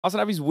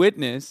HasanAbi's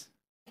witness.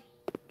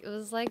 It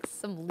was like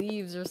some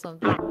leaves or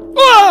something.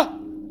 Ah!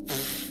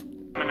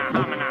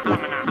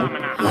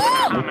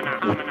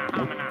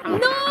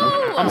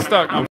 No! I'm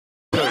stuck. I'm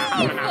stuck.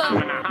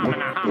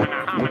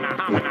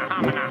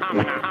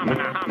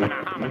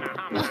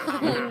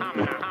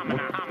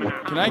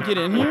 Can I get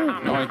in here?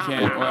 No, I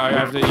can't. Well, I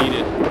have to eat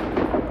it.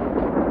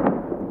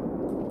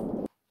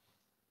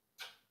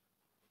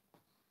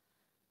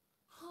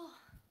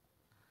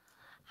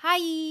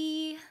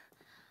 Hi.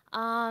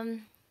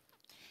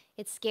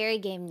 It's scary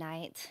game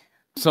night.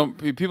 Some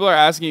people are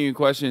asking you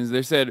questions.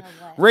 They said,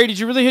 Ray, did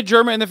you really hit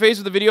Germa in the face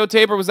with a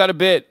videotape, or was that a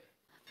bit?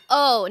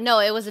 Oh, no,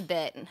 it was a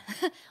bit.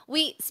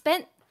 We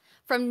spent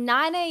from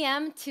 9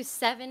 a.m. to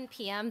 7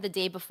 p.m. the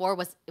day before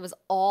it was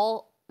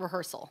all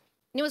rehearsal.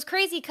 And it was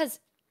crazy because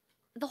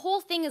the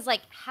whole thing is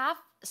like half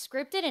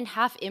scripted and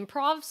half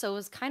improv, so it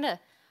was kind of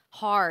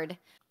hard.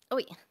 Oh,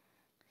 wait.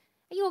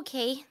 Are you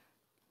okay?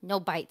 No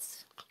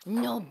bites.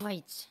 No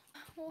bites.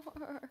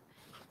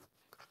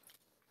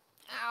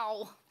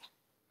 Ow.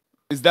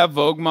 Is that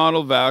Vogue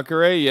model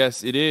Valkyrae?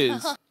 Yes, it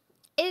is.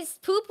 It's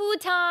poo-poo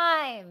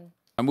time.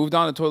 I moved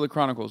on to Toilet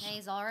Chronicles. Yeah,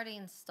 he's already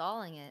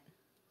installing it.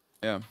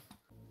 Yeah.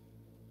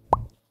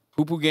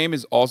 Poo-poo game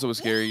is also a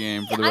scary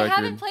game for the record. I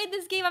haven't played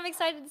this game. I'm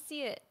excited to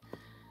see it.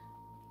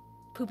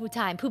 Poo-poo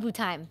time. Poo-poo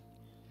time.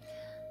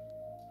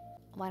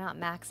 Why not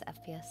max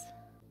FPS?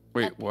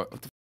 Wait,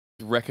 what?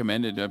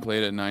 Recommended? I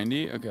play it at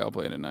 90? Okay, I'll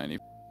play it at 90.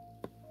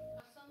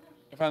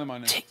 I found them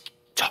on it.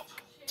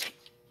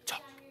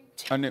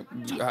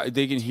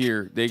 They can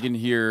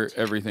hear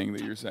everything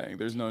that you're saying.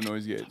 There's no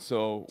noise gate.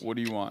 So what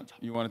do you want?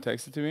 You want to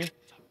text it to me?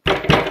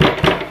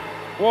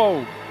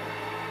 Whoa!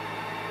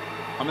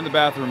 I'm in the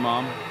bathroom,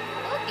 Mom.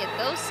 Look at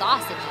those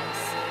sausages.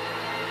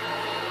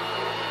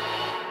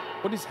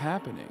 What is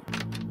happening?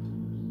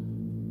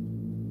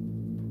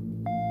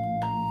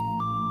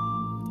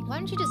 Why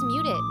don't you just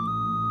mute it?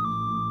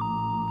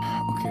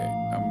 Okay,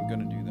 I'm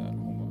gonna do that.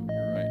 Hold on,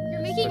 you're right.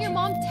 You're making your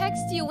mom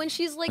text you when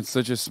she's like... It's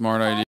such a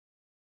smart idea.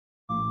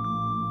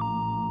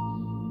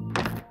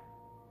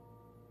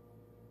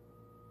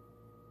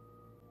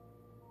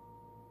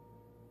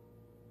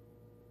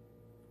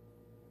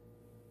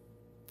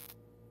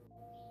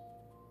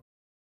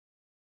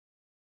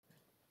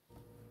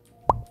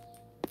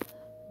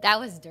 That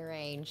was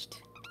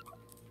deranged.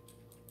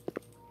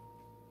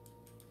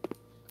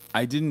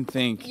 I didn't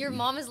think. Your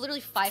mom is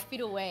literally 5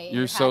 feet away.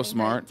 You're so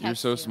smart. You're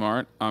so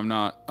smart. I'm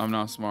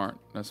not smart.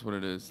 That's what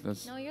it is.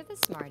 That's. No, you're the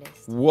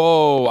smartest.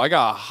 Whoa! I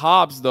got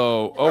hops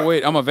though. Oh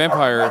wait, I'm a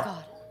vampire. Oh my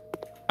God.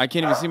 I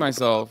can't even see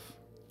myself.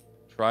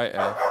 Try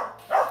F.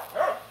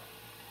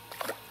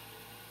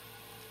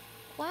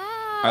 Wow.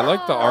 I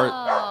like the art.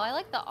 I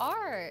like the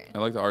art. I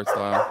like the art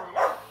style.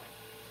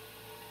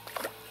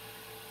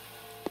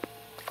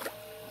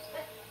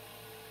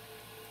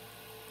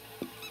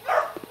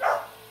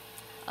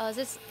 Oh, is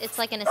this? It's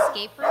like an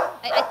escape room.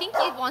 I think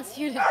it wants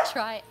you to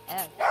try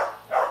F.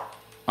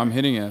 I'm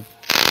hitting F.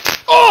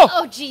 Oh!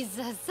 Oh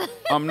Jesus.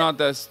 I'm not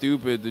that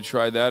stupid to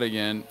try that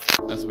again.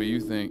 That's what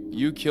you think.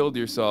 You killed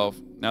yourself.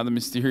 Now the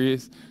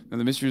mysteries of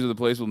the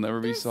place will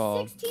never be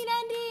solved. 16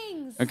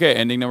 endings. Okay,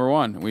 ending number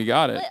 1. We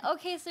got it. But,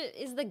 okay, so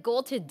is the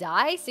goal to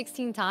die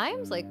 16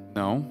 times? Like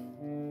no.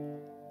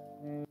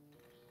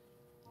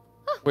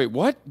 Wait,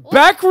 what?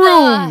 Backrooms.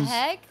 What the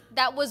heck?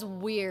 That was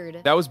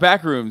weird. That was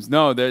backrooms.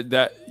 No,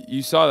 that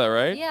you saw that,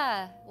 right?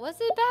 Yeah. Was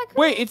it backrooms?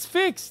 Wait, it's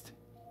fixed.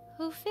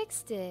 Who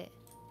fixed it?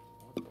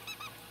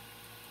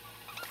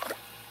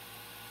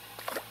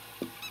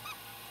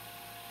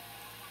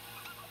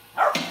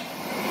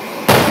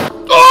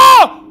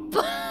 Oh!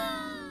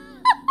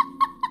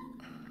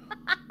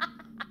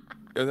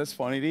 Yo, that's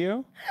funny to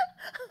you?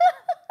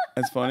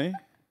 That's funny?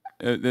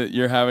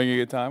 You're having a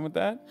good time with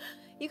that?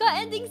 You got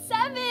ending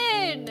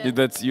 7!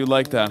 You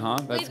like that, huh?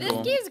 That's Wait,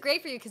 cool. this game's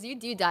great for you because you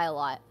do die a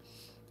lot.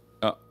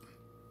 Oh.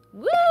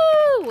 Woo!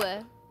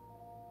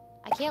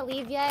 I can't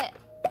leave yet.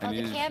 Oh,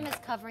 the cam is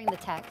covering the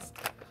text.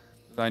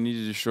 I need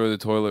to destroy the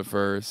toilet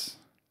first.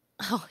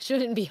 Oh,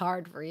 shouldn't be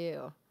hard for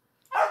you.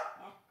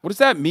 What does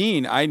that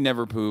mean? I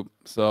never poop,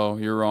 so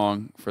you're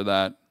wrong for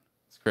that.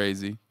 It's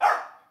crazy.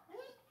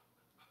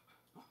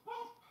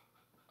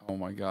 Oh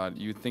my God!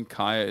 You think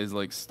Kaya is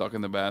like stuck in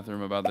the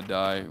bathroom about to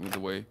die with the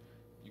way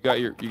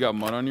you got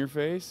mud on your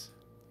face?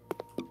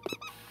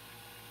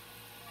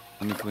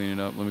 Let me clean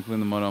it up. Let me clean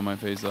the mud on my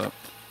face up.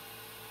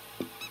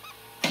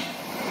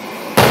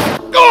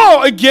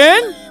 Oh,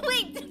 again?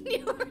 Wait,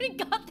 you already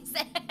got this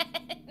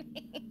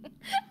ending.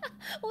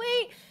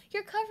 Wait,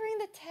 you're covering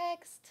the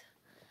text.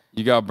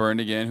 You got burned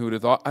again. Who would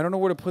have thought? I don't know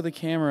where to put the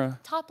camera.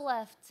 Top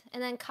left,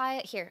 and then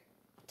Kaya here.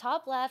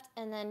 Top left,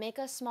 and then make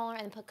us smaller,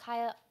 and put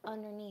Kaya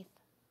underneath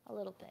a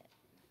little bit.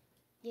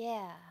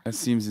 Yeah. That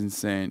seems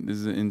insane. This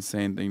is an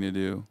insane thing to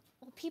do.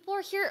 Well, people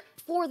are here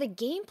for the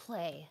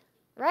gameplay,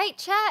 right,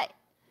 chat?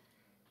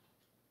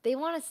 They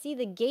want to see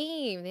the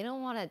game. They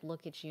don't want to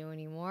look at you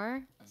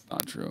anymore. That's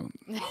not true.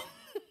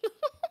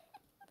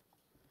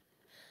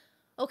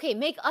 Okay,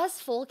 make us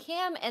full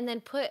cam and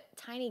then put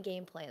tiny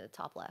gameplay at the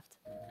top left.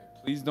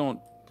 Please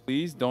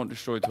Please don't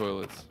destroy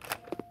toilets.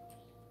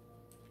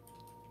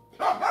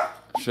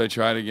 Should I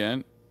try it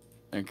again?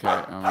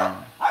 Okay.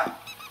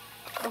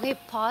 Okay,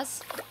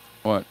 pause.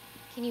 What?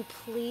 Can you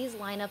please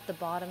line up the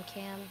bottom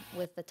cam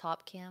with the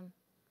top cam?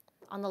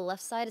 On the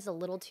left side is a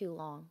little too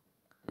long.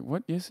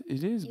 What? Yes,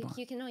 it is.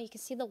 You can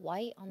see the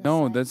white on the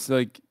No, side. that's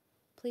like.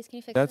 Please, can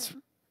you fix that's, it?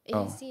 You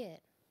can see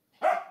it.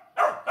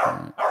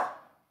 Right.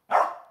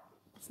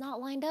 It's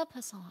not lined up,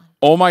 Hasan.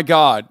 Oh my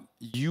God!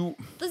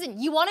 Listen.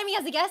 You wanted me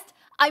as a guest.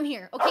 I'm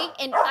here, okay?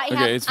 And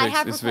It's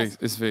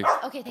fixed. It's fixed.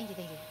 Okay, thank you.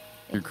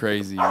 You're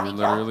crazy. You're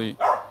literally.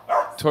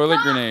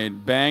 Toilet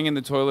grenade. Bang, and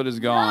the toilet is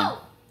gone.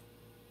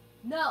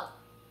 No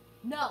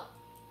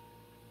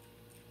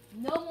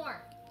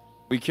more.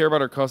 We care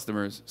about our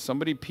customers.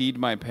 Somebody peed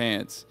my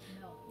pants.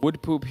 No.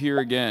 Would poop here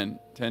again.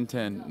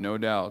 1010. No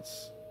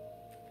doubts.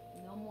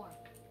 No more.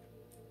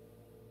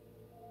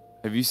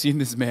 Have you seen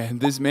this man?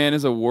 This man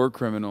is a war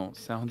criminal.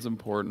 Sounds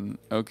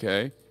important.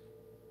 Okay.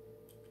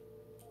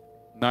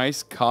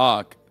 Nice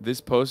cock. This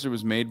poster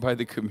was made by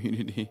the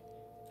community.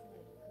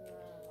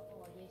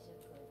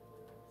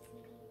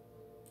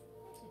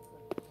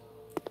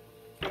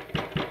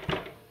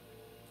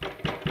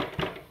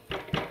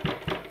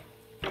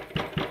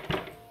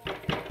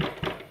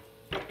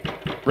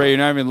 Ray, you're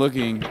not even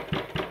looking.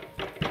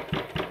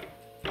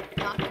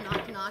 Knock.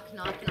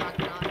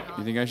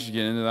 You think I should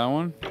get into that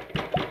one?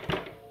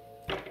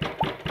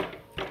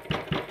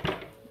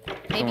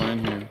 Someone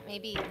in here.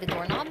 Maybe the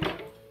doorknob,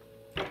 maybe?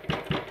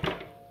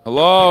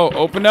 Hello,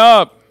 open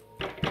up.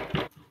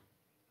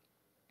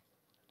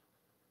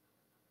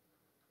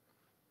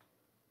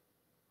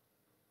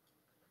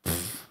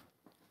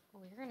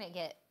 We're gonna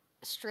get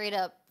straight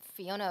up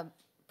Fiona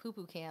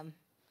poo-poo cam.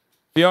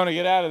 Fiona,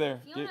 get out of there.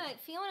 Fiona,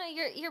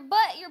 your butt.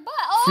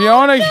 Oh,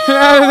 Fiona, no! get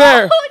out of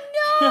there. Oh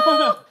no!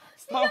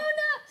 Fiona,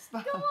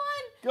 Fiona, come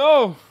on.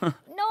 Go.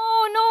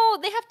 No,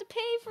 they have to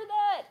pay for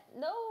that.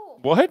 No.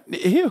 What?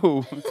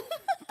 Ew.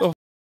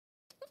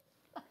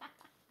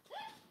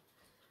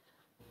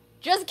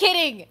 Just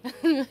kidding.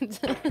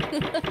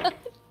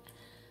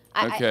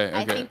 Okay.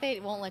 I think they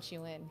won't let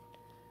you in.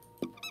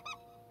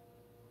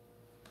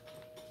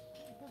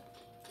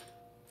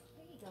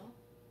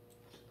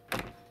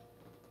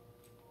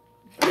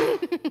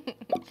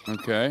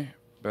 Okay.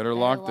 Better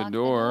lock the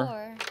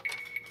door.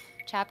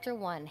 Chapter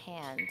 1,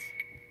 hand.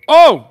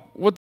 Oh!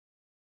 What?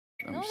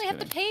 No, they have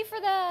to pay for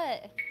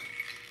that.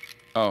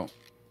 Oh.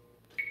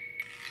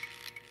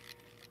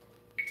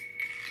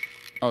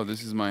 Oh,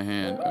 this is my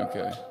hand.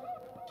 Okay.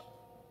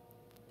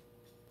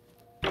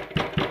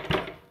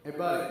 Hey,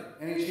 buddy,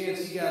 any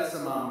chance you got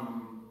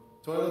some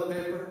toilet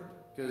paper?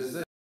 Because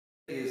this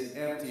is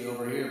empty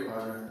over here,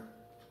 partner.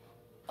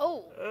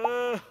 Oh.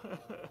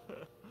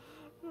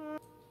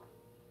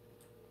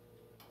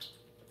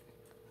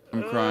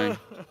 I'm crying.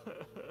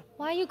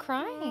 Why are you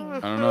crying? I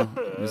don't know.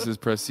 This is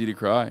press C to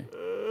cry.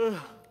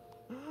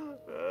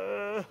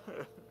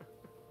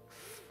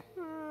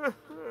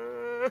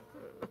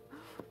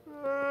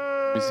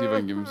 Let me see if I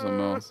can give him something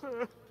else.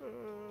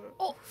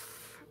 Oh.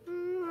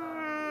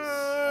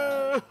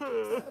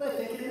 What I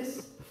think it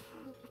is.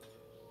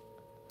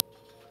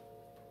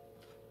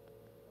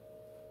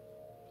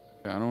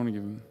 Yeah, I don't want to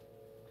give him.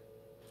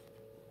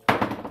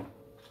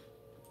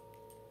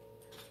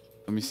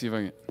 Let me see if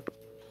I can.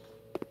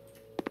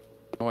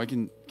 Oh, I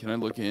can. Can I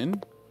look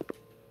in?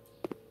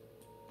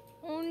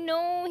 Oh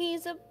no,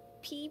 he's a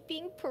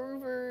peeping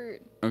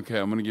pervert. Okay,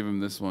 I'm gonna give him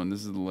this one.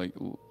 This is like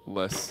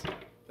less.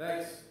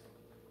 Thanks.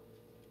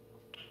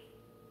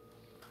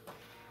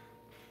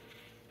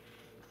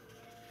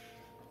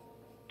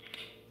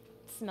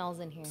 It smells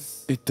in here.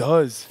 It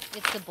does.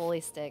 It's the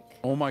bully stick.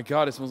 Oh my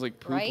God, it smells like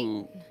poo poo.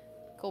 Right?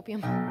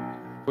 Copium.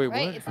 Wait,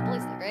 Right? what? It's the bully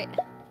stick, right?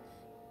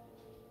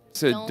 It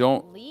said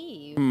don't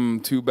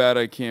leave. Too bad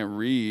I can't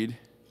read.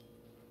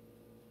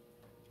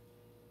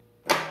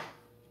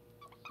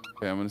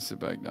 Okay, I'm gonna sit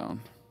back down.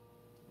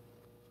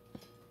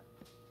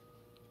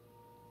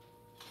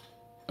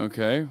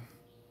 Okay.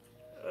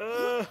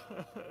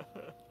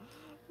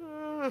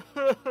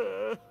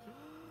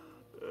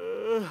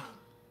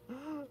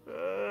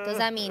 Does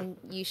that mean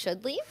you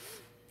should leave?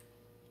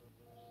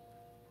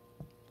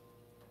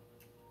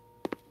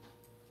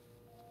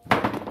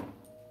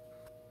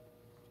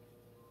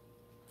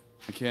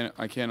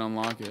 I can't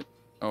unlock it.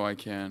 Oh, I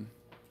can.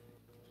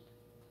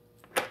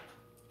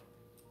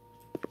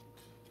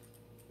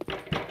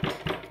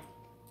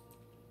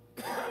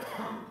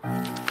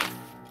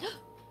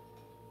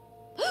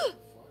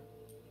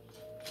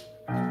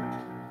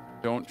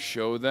 Don't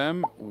show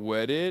them.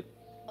 Wet it.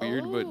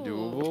 Weird but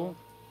doable.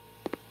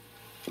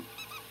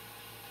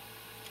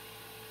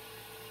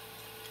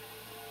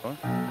 What?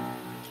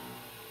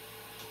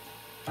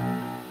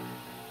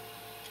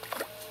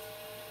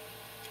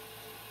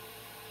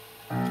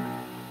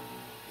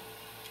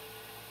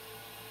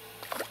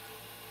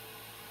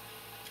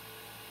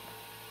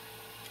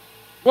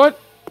 What?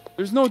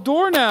 There's no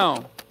door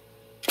now.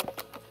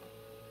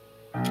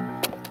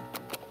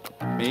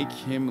 Make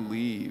him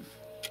leave.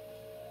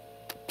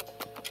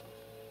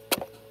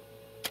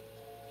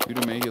 You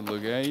to make it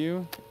look at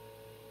you?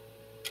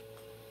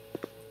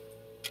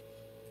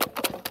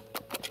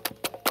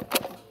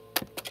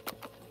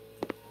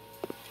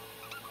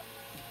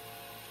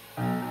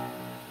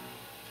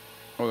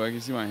 I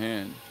can see my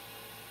hand.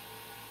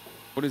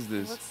 What is It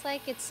this? looks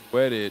like it's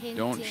Wet it.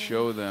 Don't hinting.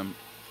 show them.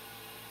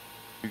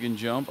 You can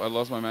jump. I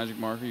lost my magic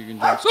marker. You can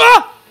jump.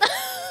 Ah!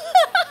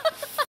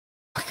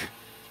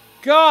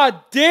 God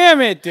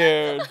damn it,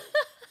 dude.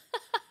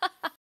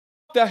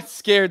 That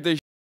scared the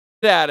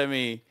shit out of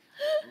me.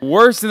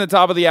 Worse than the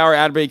top of the hour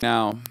ad break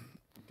now.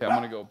 Okay, I'm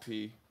going to go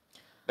pee.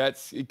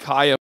 That's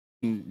Kaya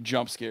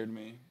jump scared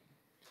me.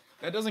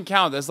 That doesn't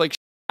count. That's like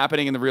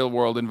happening in the real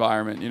world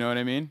environment. You know what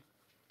I mean?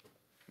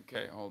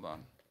 Okay, hold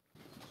on.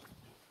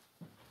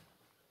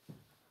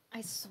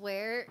 I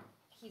swear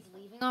he's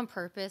leaving on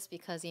purpose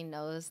because he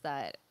knows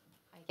that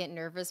I get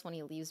nervous when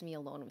he leaves me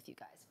alone with you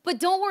guys. But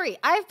don't worry,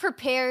 I've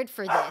prepared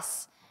for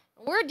this.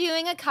 We're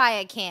doing a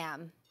Kaya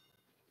cam.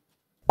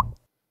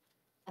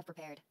 I've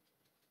prepared.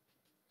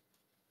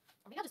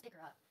 Or maybe I'll just pick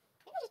her up.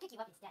 Maybe I'll just pick you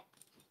up instead.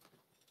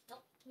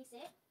 Nope, can you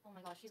sit? Oh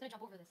my gosh, she's gonna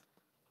jump over this.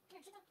 Come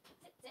here, sit down.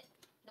 Sit, sit.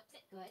 Nope,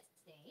 sit. Good.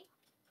 Stay.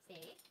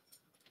 Stay.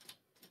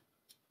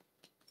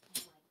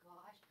 Oh my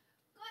gosh.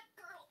 Good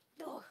girl.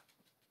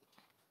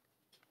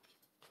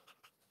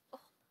 Ugh.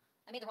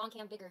 I made the wrong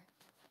cam bigger.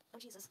 Oh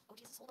Jesus,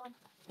 hold on.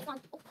 Hold on.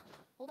 Oh,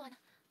 hold on.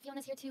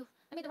 Fiona's here too.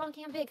 I made the wrong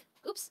cam big.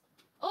 Oops.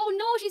 Oh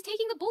no, she's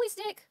taking the bully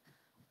stick.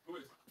 Who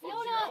is?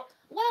 Fiona.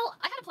 Well,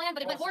 I had a plan,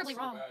 but it went horribly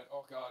wrong. Bad.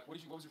 Oh God, what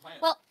was your plan?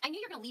 Well, I knew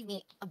you were gonna leave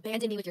me,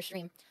 abandon me with your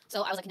stream.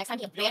 So I was like, next time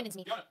he abandons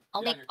me,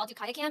 I'll do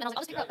Kaya cam, and I was like,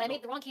 I'll just pick her up, but I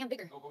made the wrong cam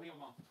bigger. Go here,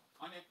 Mom.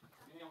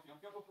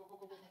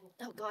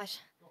 Oh gosh.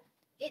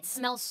 It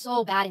smells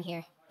so bad in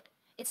here.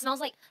 It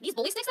smells like these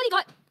bully sticks that he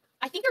got.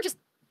 I think they're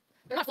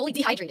not fully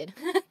dehydrated.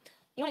 You know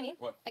what I mean?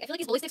 What? Like, I feel like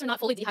these bully sticks are not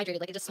fully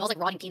dehydrated. Like, it just smells like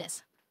rotting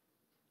penis.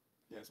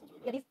 Yeah, it smells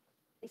really Yeah, bad.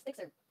 these sticks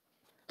are, like,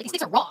 these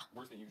sticks are raw.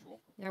 Worse than usual.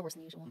 They're worse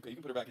than usual. Okay, you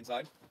can put her back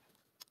inside.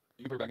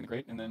 You can put her back in the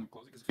crate and then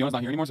close it because Fiona's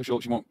not here anymore, so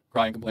she won't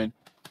cry and complain.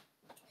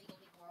 Are you going to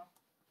leave tomorrow?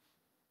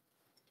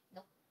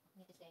 Nope. You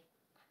need to stay.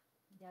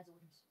 Dad's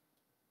orders.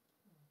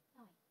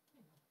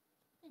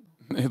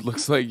 It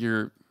looks like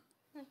you're...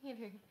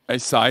 I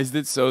sized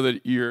it so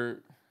that you're...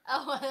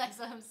 Oh, that's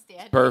what I'm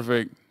standing.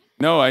 Perfect.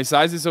 No, I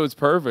sized it so it's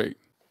perfect.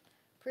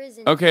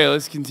 Prison. Okay,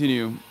 let's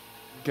continue.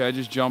 Okay, I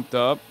just jumped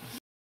up.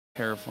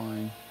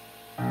 Terrifying.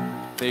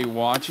 They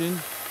watching?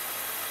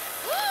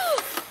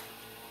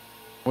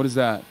 What is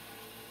that?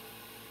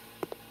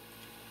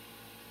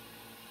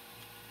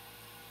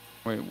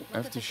 Wait, I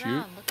have to shoot?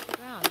 Look at the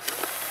ground.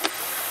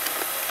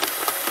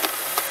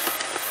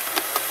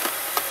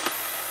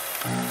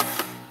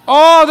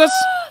 Oh, that's...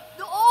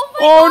 Oh my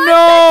Oh, God,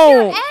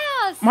 no! that's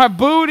your ass! My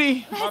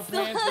booty! That's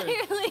My pants are-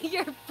 literally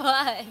your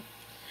butt.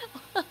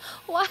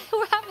 Why?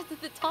 What happened to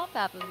the top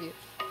half of you?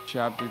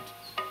 Chapter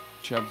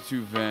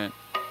 2 vent.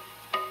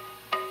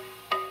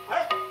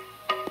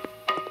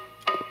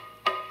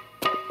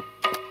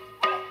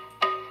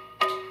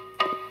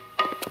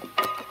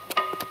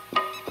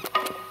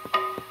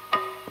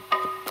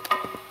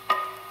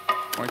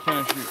 Why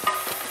can't I shoot?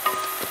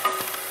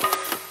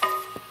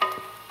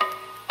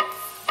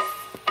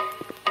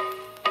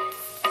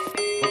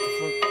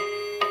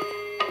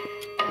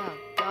 Oh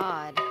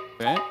God.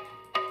 Vent?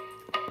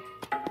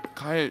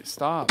 Kaya,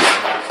 stop.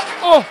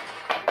 Oh!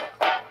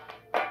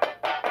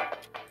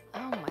 Oh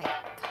my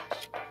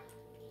gosh.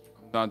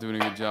 I'm not doing a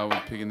good job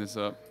with picking this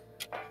up.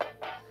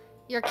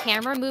 Your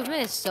camera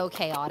movement is so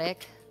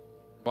chaotic.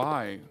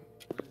 Why?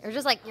 You're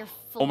just like you're.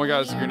 Oh my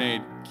God, it's a floating.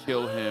 grenade.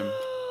 Kill him.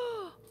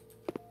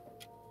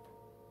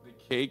 The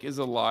cake is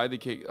a lie. The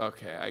cake.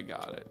 Okay, I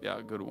got it. Yeah,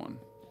 good one.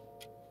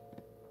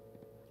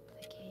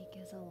 The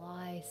cake is a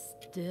lie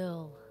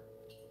still.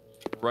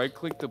 Right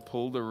click to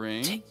pull the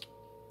ring. Tick.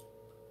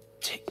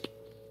 Tick.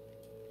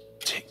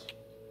 Tick.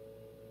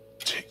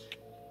 Tick.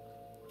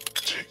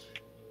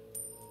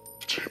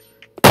 Tick.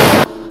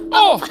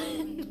 Oh!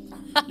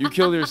 You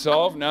killed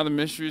yourself. Now the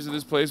mysteries of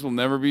this place will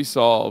never be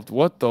solved.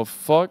 What the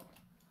fuck?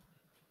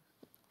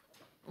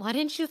 Why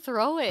didn't you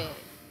throw it?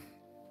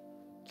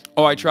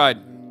 Oh, I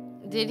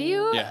tried. Did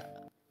you? Yeah.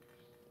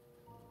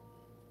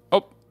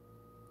 Oh.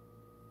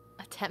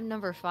 Attempt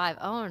number 5.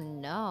 Oh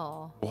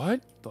no.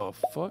 What the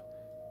fuck?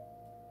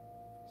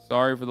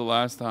 Sorry for the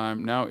last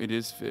time. Now it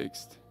is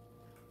fixed.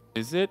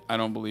 Is it? I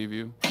don't believe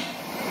you.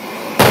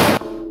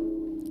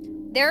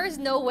 There is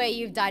no way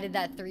you've died at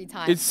that 3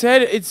 times. It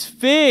said it's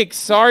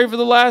fixed. Sorry for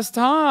the last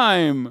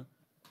time.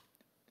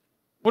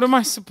 What am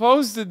I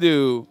supposed to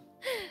do?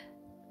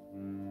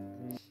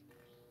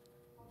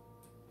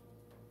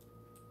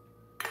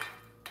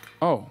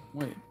 Oh,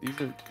 wait. These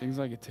are things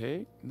I could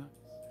take? Nice.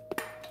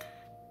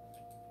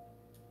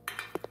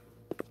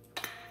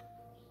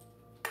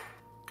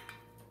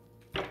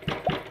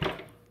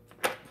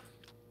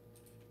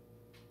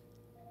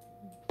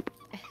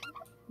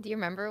 Do you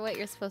remember what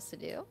you're supposed to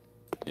do?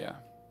 Yeah.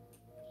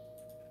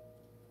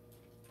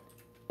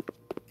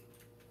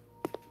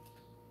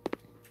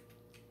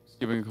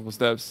 Skipping a couple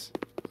steps.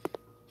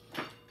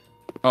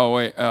 Oh,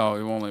 wait. Oh,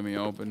 it won't let me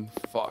open.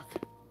 Fuck.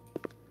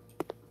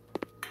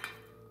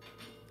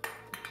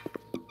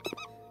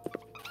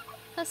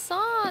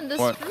 Hasan, the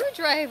What?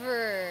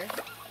 screwdriver.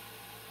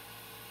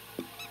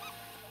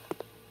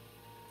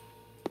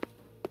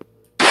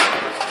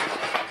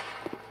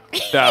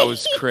 That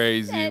was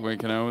crazy. Wait,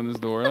 can I open this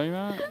door like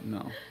that?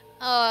 No.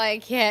 Oh, I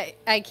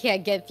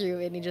can't get through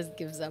it, and he just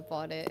gives up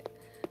on it.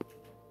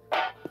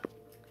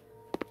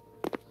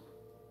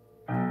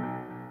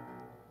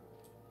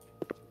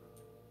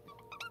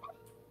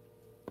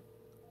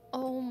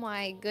 Oh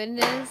my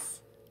goodness.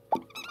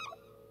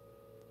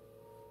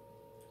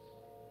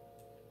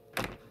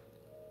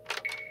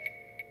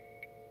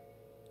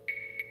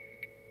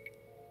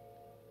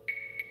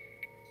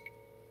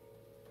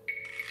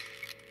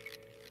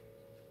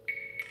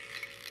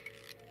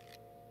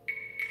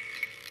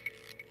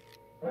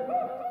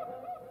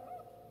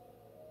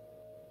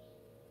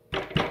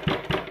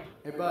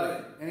 Hey,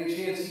 buddy, any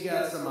chance you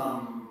got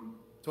some,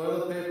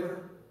 toilet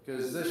paper?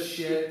 Because this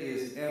shit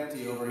is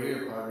empty over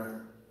here,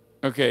 partner.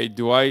 Okay,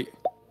 do I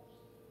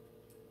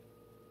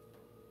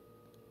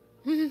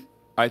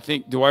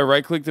think, do I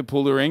right-click to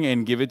pull the ring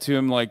and give it to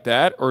him like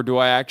that? Or do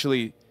I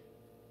actually...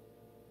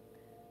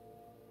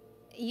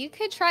 You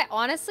could try.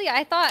 Honestly,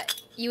 I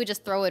thought you would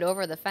just throw it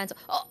over the fence.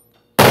 Oh.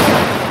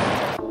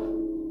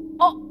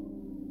 Oh.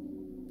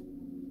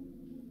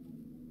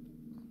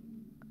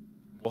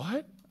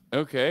 What?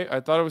 Okay, I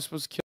thought I was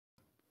supposed to kill...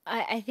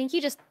 I think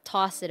you just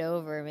toss it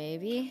over,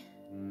 maybe.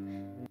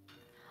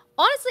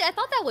 Honestly, I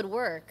thought that would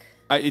work.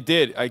 It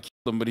did. I killed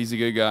him, but he's a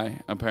good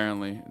guy,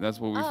 apparently. That's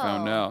what we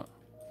found out.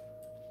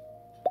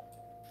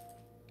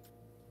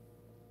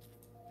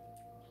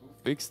 Who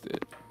fixed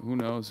it? Who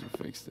knows who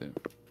fixed it?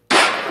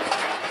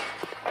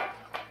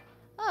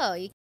 Oh,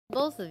 you killed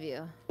both of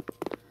you.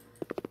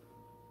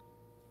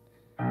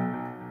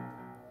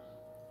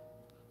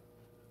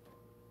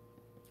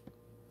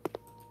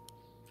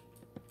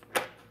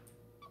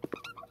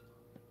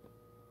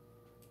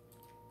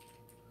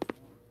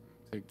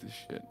 Take this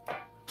shit.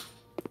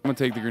 I'm gonna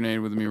take the grenade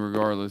with me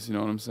regardless, you know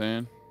what I'm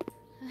saying?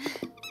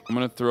 I'm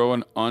gonna throw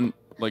an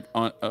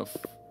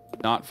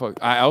not fuck.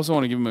 I also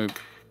want to give him a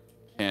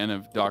can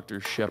of Dr.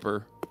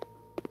 Shepper.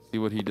 See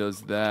what he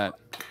does that.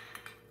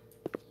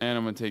 And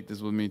I'm gonna take this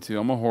with me too.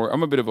 I'm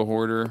a bit of a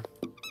hoarder.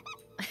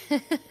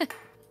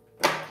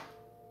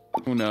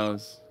 Who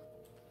knows?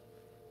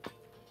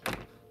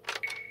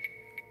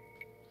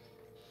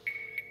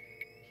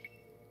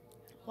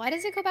 Why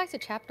does it go back to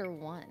chapter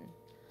 1?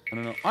 I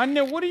don't know.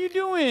 Anya, what are you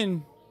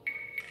doing?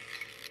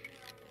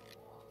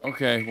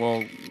 Okay,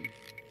 well, you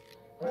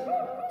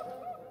just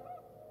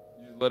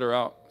let her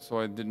out, so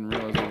I didn't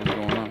realize what was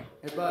going on.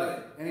 Hey,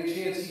 buddy, any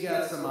chance you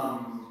got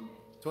some,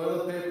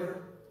 toilet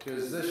paper?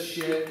 Because this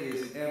shit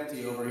is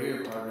empty over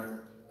here,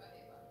 partner.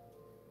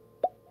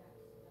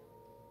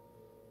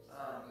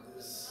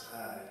 This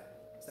side.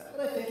 Is that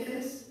what I think it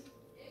is?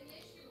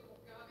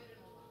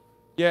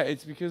 Yeah,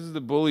 it's because of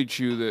the bully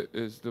chew that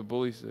is the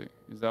bully stick.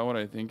 Is that what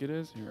I think it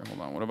is? Here, hold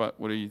on.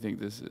 What do you think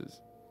this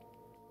is?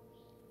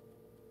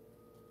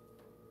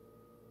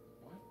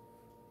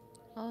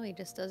 Oh, he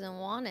just doesn't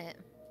want it.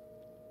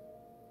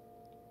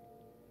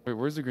 Wait,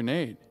 where's the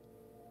grenade?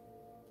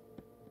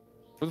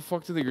 Where the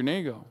fuck did the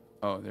grenade go?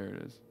 Oh, there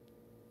it is.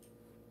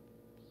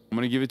 I'm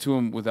gonna give it to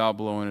him without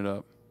blowing it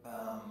up.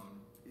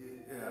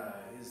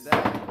 Is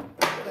that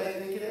what I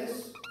think it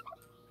is?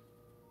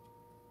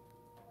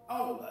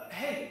 Oh,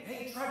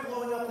 hey, try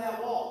blowing up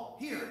that wall.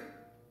 Here.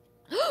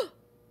 Oh,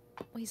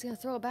 he's gonna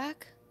throw it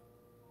back?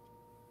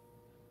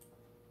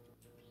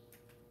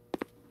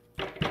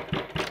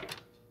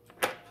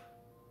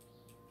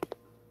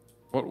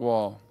 What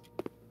wall?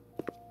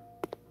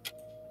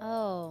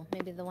 Oh,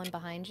 maybe the one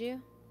behind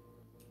you?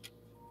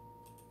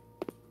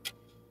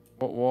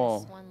 What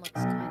wall? This one looks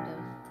kind of...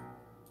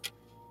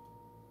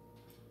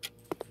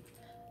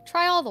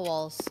 Try all the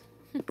walls.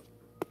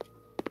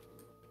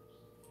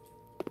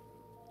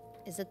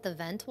 Is it the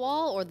vent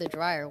wall or the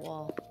dryer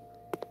wall?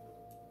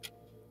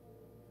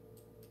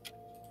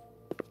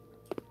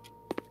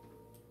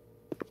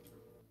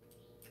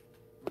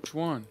 Which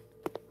one?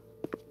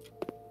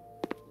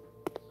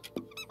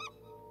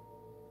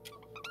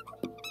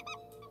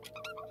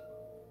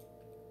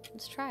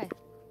 Let's try.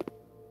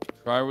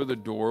 Try where the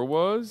door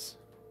was?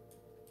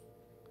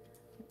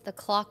 The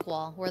clock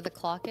wall, where the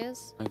clock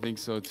is? I think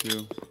so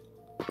too.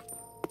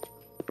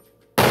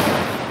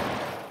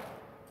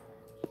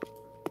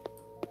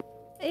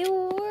 It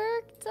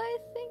worked, I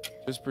think.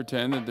 Just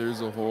pretend that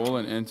there's a hole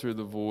and enter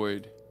the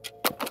void.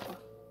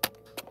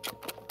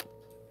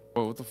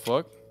 Whoa, what the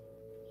fuck?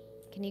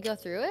 Can you go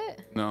through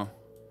it? No.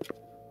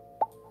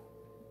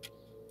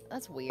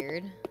 That's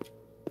weird.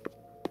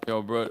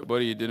 Yo, bro,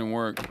 buddy, it didn't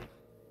work.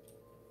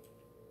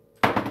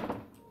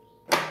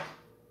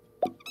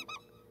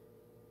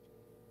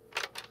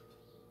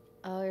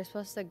 Oh, you're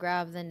supposed to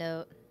grab the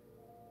note.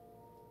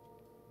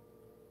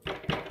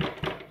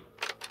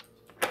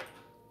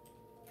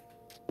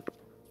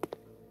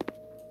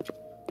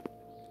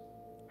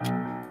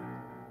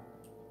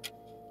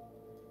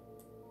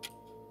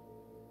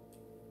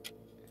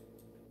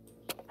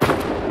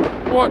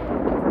 What?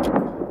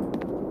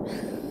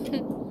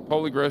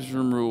 Public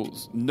restroom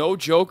rules. No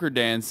Joker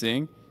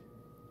dancing.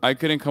 I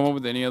couldn't come up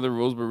with any other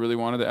rules, but really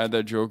wanted to add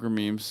that Joker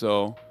meme,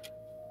 so...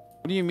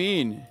 What do you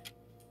mean?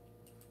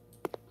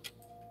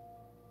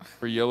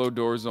 For yellow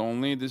doors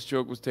only. This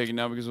joke was taken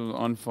down because it was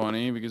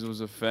unfunny, because it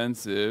was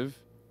offensive.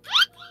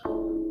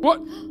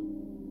 What?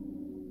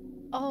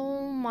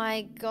 Oh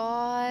my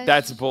gosh.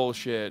 That's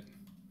bullshit.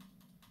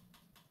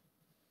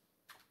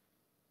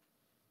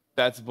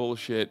 That's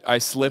bullshit. I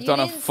slipped You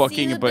on a didn't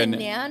fucking see the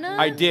banana?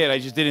 I did. I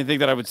just didn't think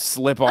that I would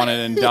slip on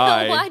it and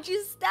die. Why'd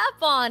you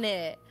step on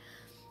it?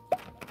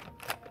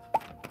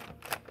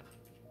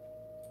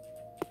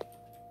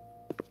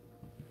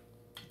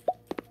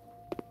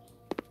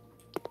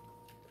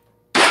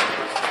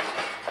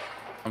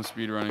 I'm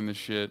speedrunning this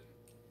shit.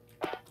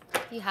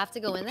 You have to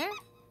go in there?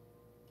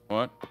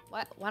 What?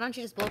 Why don't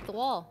you just blow up the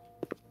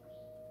wall?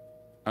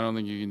 I don't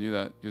think you can do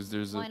that because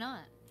there's Why not?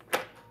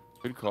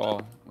 Good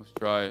call. Let's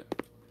try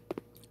it.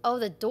 Oh,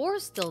 the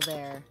door's still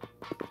there.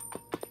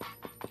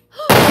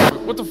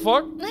 What the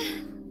fuck?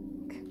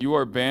 You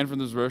are banned from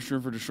this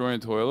restroom for destroying a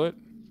toilet?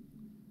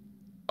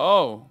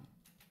 Oh.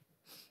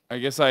 I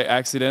guess I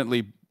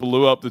accidentally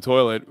blew up the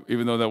toilet,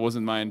 even though that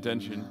wasn't my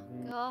intention.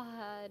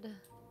 God.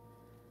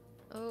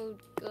 Oh,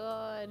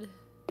 God.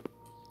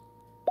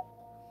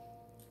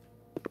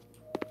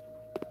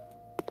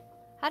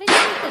 How did you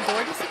make the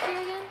door disappear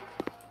again?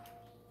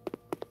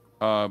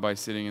 By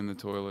sitting in the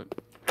toilet.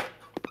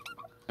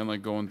 And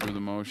like going through the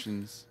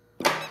motions.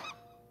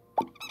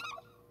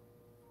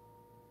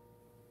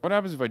 What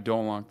happens if I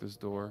don't lock this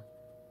door?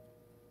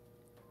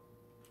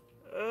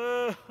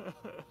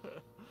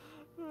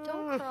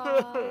 Don't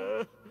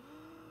cry.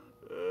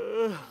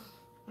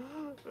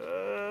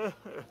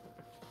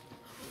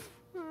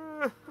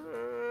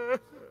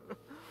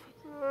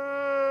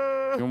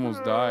 You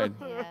almost died.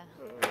 Yeah.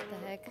 What the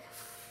heck?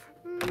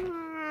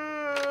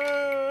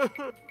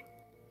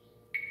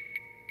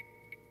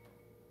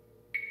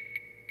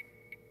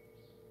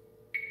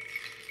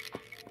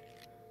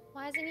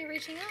 Why isn't he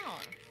reaching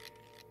out?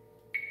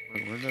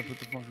 Wait, where did I put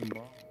the fucking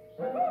bomb?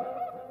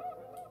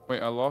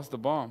 Wait, I lost the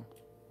bomb.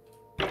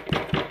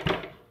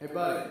 Hey,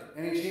 buddy,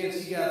 any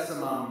chance you got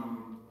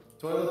some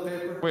toilet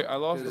paper? Wait, I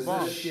lost the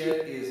bomb. This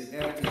shit is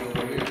empty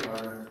over here,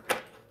 partner.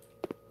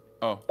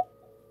 Oh.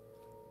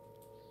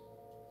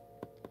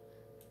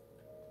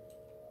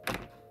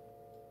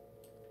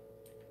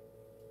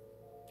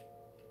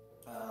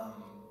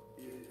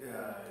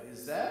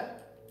 Is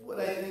that what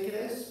I think it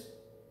is?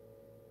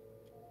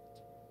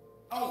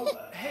 Oh,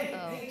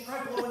 hey,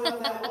 try blowing up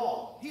that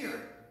wall.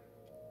 Here.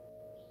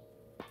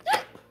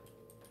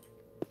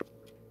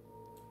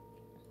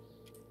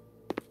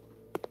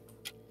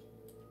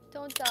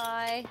 Don't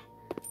die.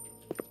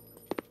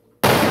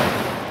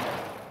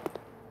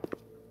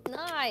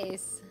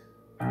 Nice.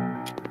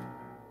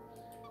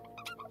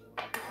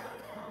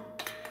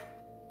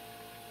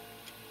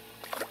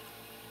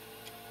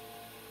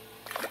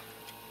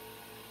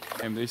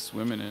 Damn, they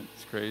swim in it.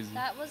 It's crazy.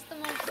 That was the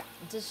most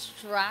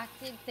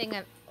distracted thing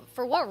I've...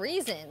 For what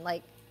reason?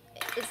 Like,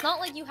 it's not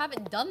like you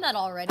haven't done that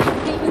already.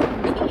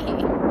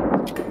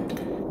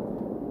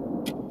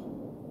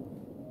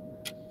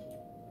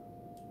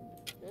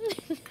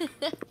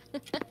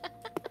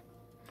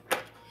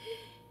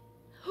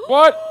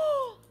 What?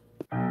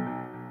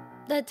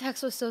 That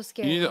text was so You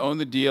scary. need to own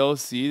the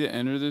DLC to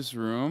enter this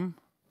room?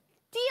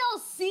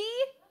 DLC?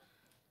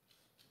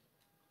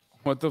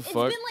 What the It's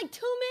fuck? been like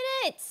 2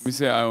 minutes. Let me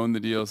say I own the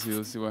DLC.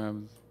 Let's see what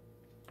happens.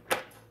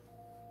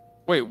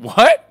 Wait,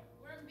 what?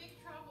 We're in big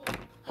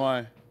trouble.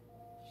 Why?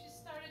 She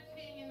started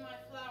peeing in my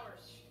flowers.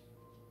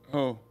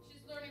 Oh.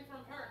 She's learning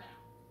from her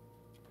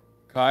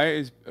now. Kai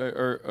is,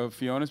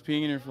 Fiona's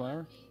peeing in your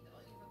flower? Pee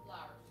in the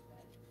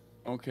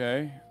flowers.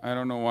 Okay. I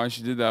don't know why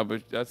she did that,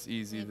 but that's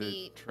easy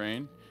Maybe- to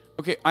train.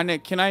 Okay, Anya,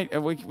 can I,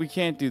 we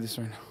can't do this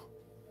right now.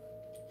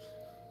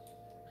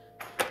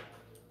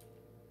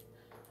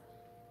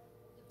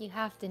 You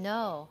have to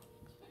know.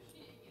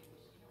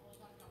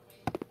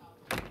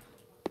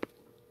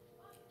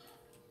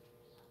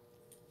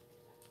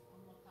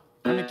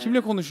 Anne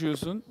kimle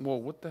konuşuyorsun? Whoa,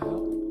 what the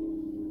hell?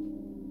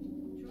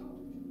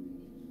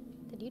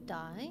 Did you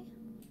die?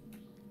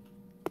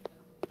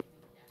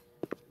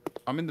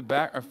 I'm in the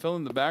back. I fell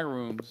in the back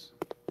rooms.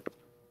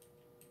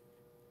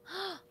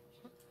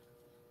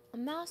 A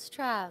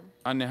mousetrap.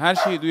 Anne her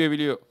şeyi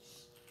duyabiliyor.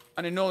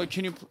 Anne no,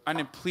 can you,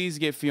 Anne please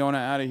get Fiona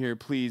out of here,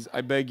 please.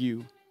 I beg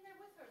you.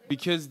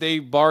 Because they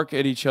bark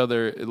at each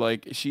other.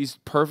 Like she's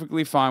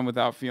perfectly fine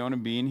without Fiona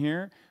being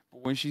here.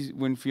 But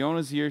when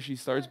Fiona's here, she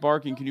starts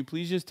barking. Can you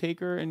please just take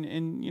her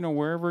and you know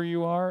wherever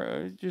you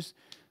are, just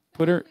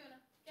put her,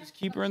 just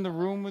keep her in the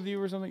room with you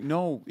or something?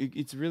 No,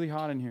 it's really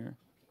hot in here.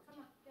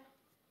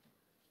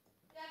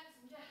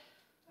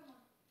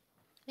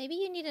 Maybe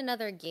you need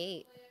another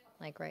gate,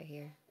 like right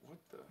here. What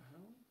the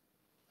hell?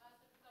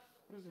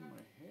 What is in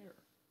my hair?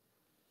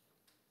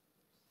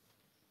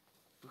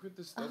 Look at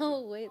this stuff.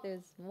 Oh wait,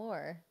 there's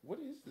more. What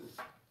is this?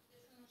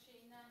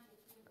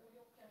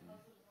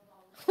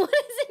 What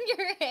is in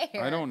your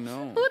hair? I don't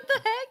know. What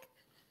the heck?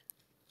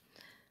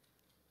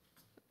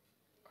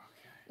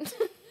 Okay.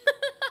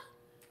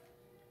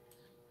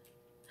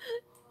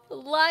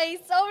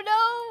 Lice. Oh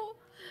no.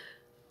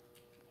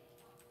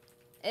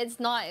 It's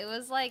not. It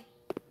was like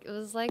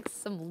like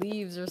some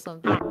leaves or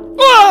something.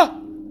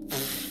 Ah!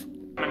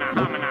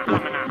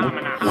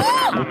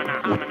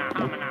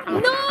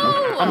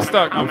 No! I'm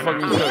stuck. I'm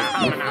fucking stuck.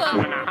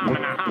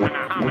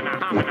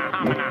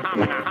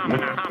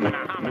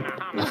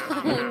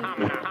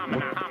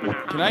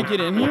 Can I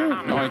get in here?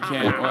 No, I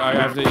can't. Well, I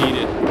have to eat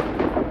it.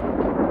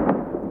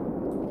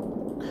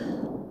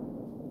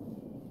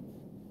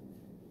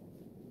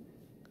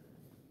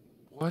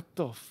 What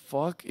the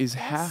fuck is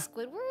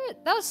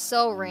Squidward? That was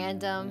so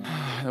random.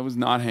 That was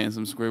not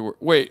handsome Squidward.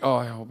 Wait. Oh,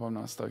 I hope I'm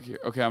not stuck here.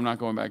 Okay, I'm not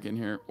going back in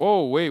here.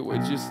 Oh, wait.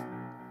 Just.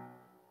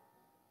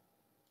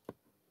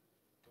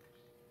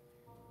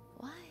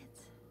 What?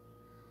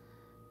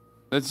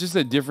 That's just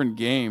a different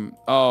game.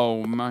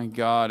 Oh my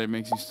god, it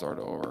makes you start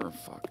over.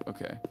 Fuck.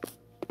 Okay.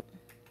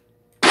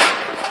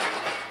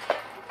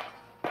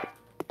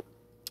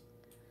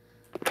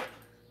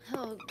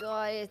 Oh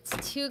god, it's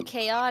too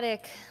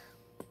chaotic.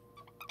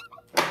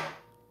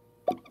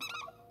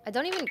 I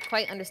don't even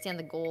quite understand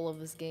the goal of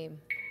this game.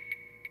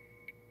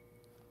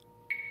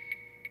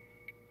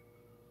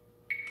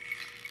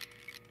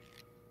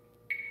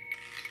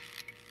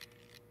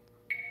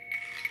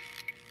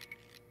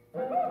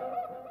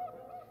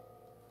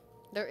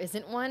 There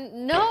isn't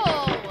one? No!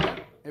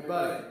 Hey,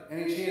 buddy,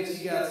 any chance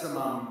you got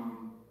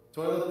some,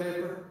 toilet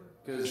paper?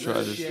 Because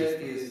this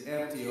shit is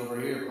empty over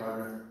here,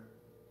 partner.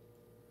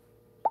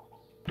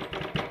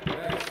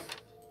 Thanks.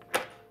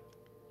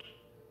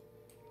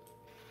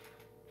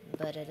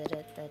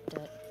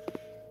 Ba-da-da-da-da-da.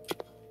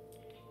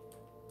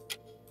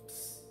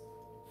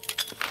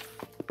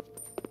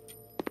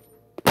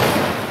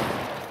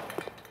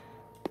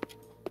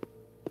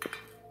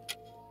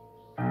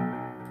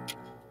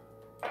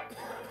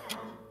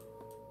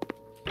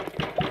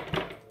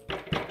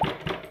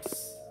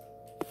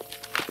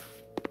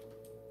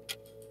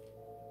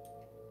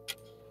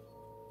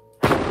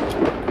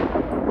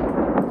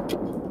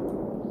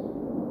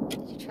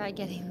 Did you try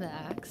getting the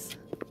axe?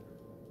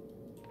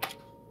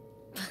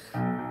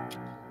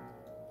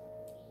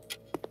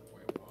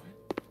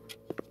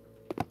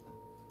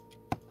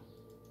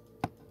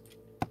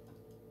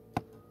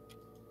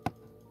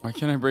 Why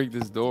can't I break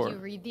this door? Did you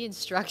read the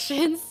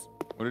instructions?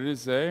 What did it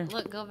say?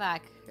 Look, go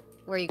back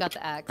where you got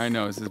the axe. I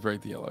know, it says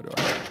break the yellow door.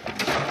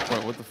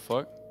 Wait, what the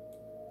fuck?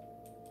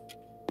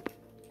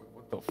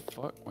 What the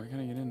fuck? Why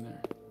can't I get in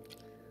there?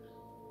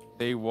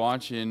 They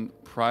watching.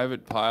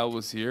 Private Pile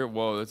was here.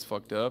 Whoa, that's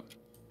fucked up.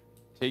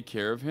 Take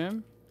care of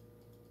him?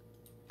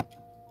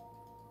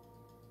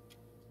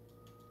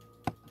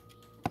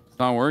 It's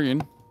not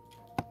working.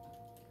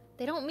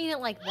 They don't mean it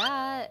like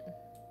that.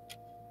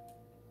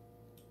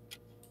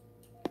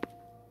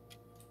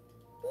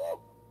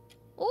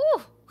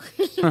 Ooh!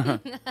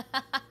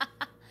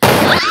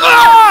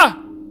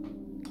 Ah!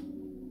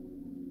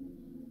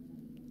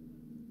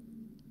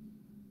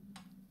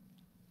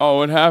 Oh,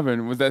 what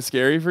happened? Was that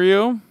scary for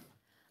you?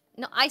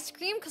 No, I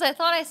screamed because I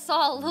thought I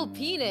saw a little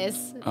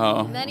penis.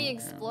 Oh. And then he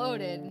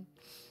exploded.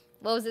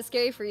 Well, was it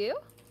scary for you?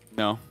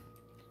 No.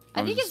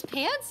 I think his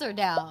pants are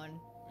down.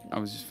 I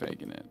was just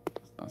faking it.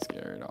 It's not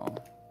scary at all.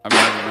 I've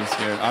never been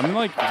scared. I'm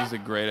like just a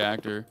great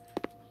actor.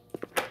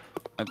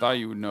 I thought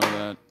you would know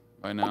that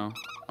by now.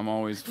 I'm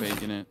always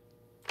faking it.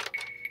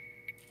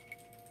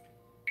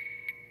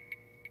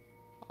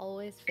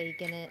 Always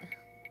faking it.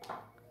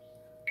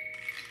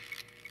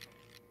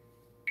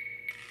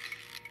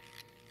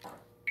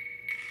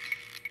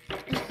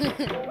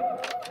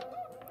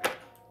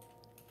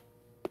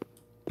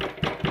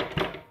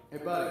 Hey,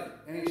 buddy,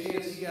 any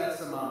chance you got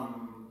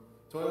some,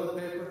 toilet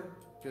paper?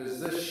 Because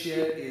this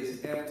shit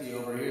is empty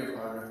over here,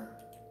 partner.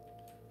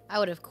 I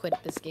would have quit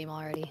this game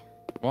already.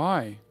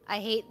 Why? I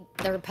hate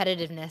the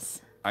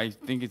repetitiveness. I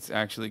think it's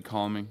actually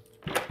calming.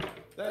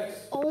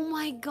 Thanks. Oh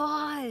my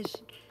gosh.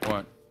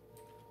 What?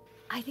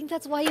 I think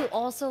that's why you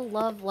also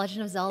love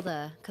Legend of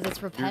Zelda, because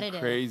it's repetitive.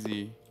 You're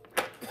crazy.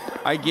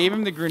 I gave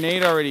him the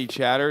grenade already,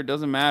 chatter. It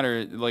doesn't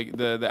matter. Like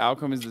the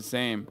outcome is the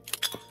same.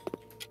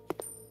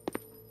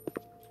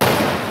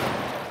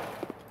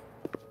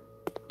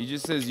 He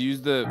just says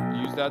use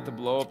that to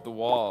blow up the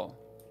wall.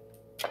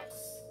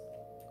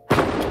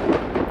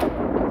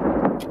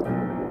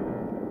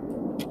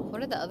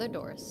 What are the other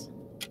doors?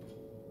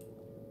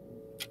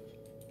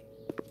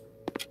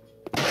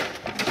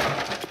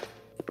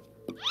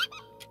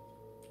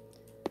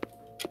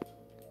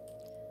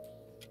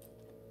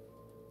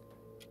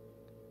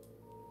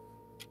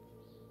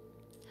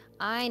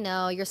 I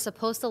know, you're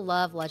supposed to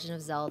love Legend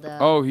of Zelda.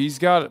 Oh, he's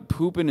got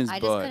poop in his butt. I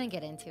just couldn't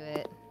get into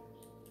it.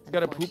 He's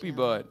got a poopy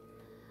butt.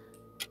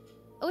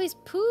 Oh, he's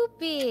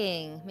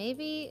pooping.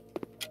 Maybe.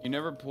 You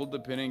never pulled the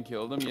pin and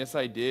killed him? Yes,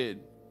 I did.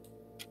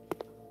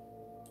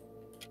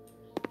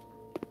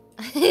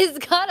 He's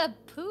got a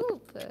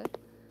poop.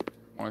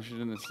 Wash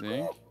it in the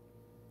sink?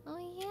 Oh,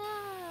 yeah.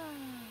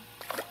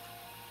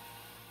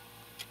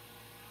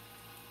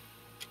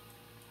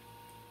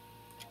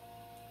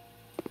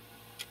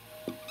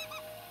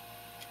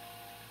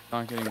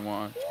 Not getting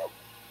washed.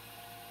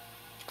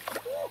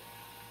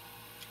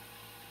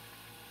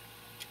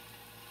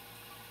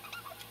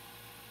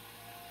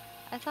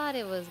 I thought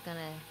it was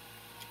gonna.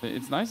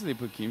 It's nice that they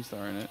put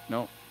Keemstar in it.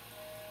 Nope.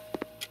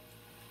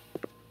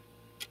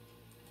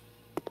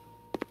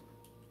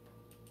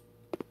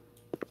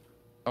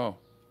 Oh.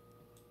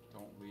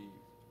 Don't leave.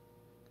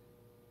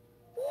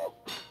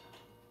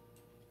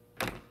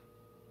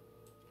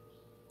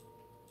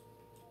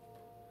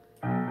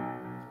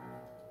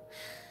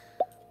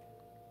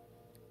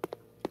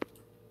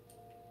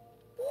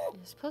 You're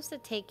supposed to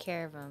take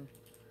care of him.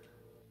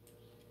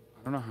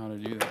 I don't know how to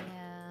do that.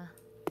 Yeah.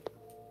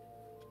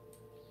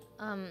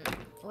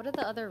 What are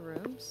the other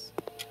rooms?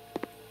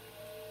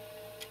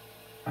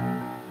 We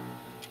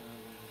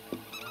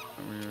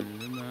already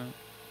did that.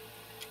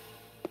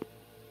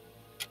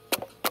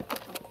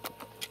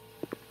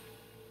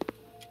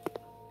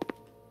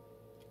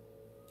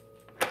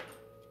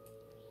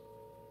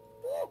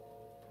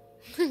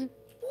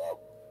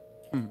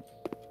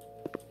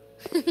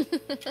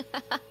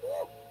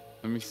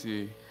 Let me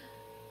see.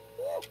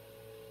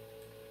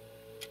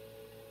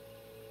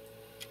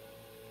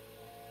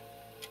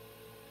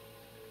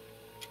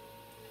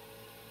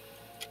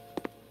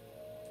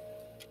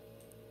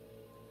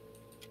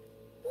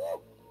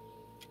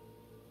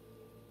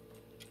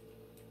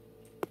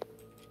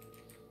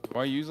 Do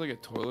I use like a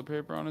toilet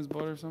paper on his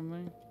butt or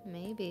something?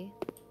 Maybe.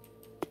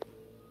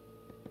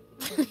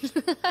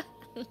 Come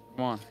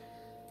on.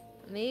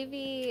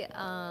 Maybe,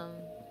 I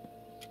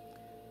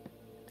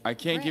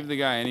can't give the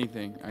guy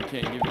anything. I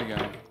can't give the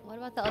guy. what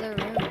about the other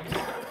rooms?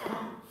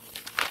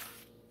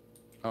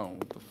 Oh,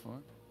 what the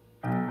fuck?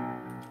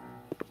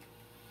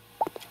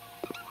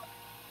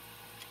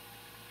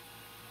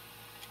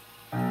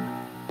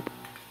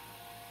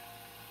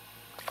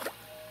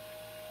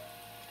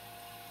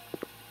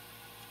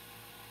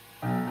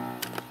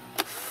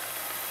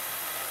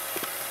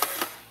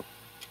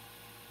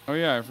 Oh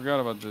yeah, I forgot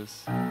about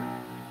this.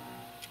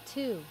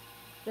 2.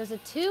 There's a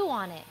 2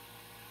 on it.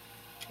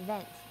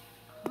 Vent.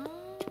 Huh?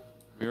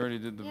 We already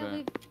did the Yeah, we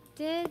vent.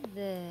 did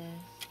this.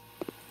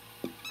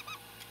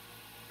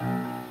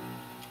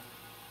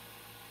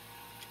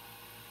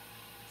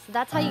 So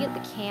that's how you get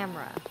the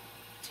camera.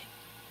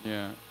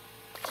 Yeah.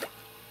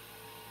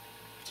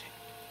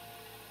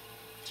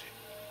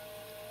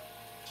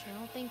 I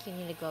don't think you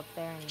need to go up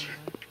there anymore.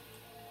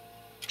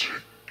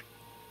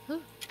 Huh?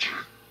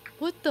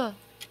 What the?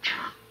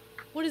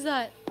 What is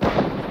that?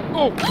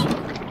 Oh!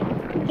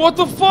 What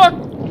the fuck?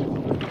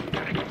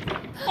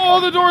 Oh,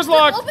 the door's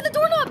locked. Open the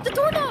doorknob! The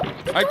doorknob!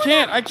 The I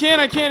can't.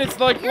 It's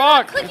like You're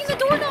locked. not clicking the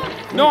doorknob!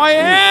 No, I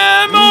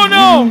am. Oh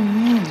no!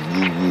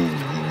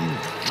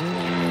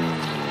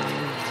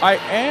 I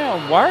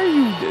am. Why are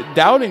you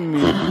doubting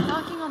me?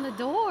 Knocking on the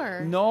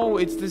door. No,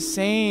 it's the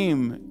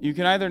same. You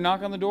can either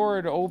knock on the door or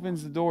it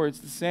opens the door. It's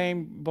the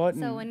same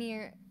button. So when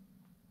you're...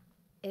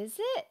 Is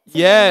it? So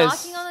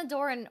Yes. You're knocking on the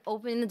door and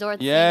opening the door at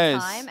the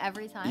Yes. same time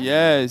every time?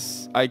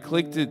 Yes, I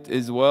clicked it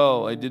as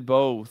well. I did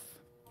both.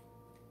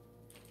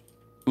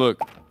 Look,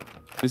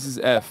 this is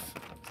F.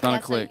 It's not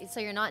a click. So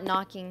you're not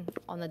knocking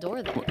on the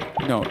door there.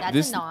 No, That's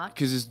this a knock.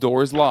 because this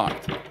door is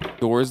locked.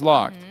 Door is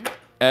locked.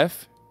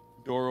 F,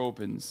 door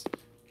opens.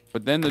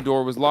 But then the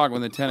door was locked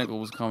when the tentacle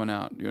was coming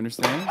out. Do you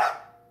understand?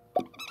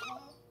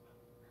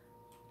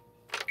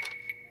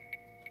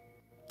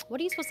 What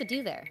are you supposed to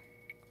do there?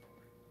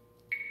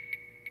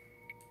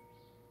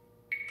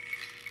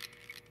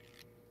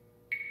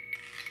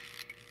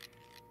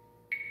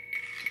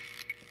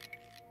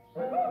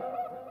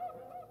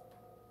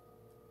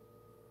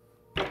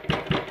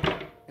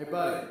 Hey,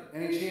 buddy,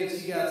 any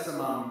chance you got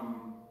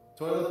some,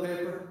 toilet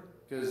paper?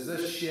 Because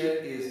this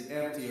shit is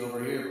empty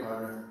over here,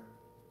 partner.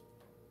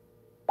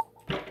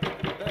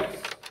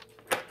 Thanks.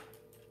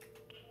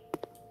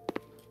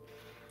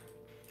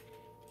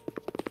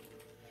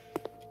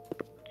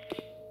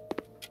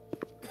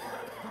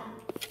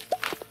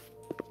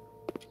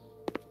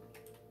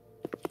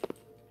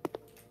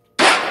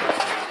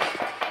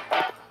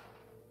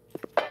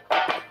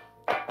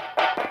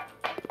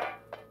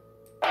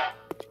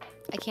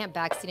 I can't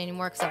backseat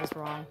anymore because I was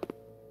wrong.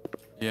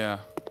 Yeah,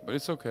 but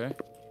it's okay.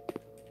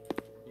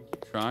 You can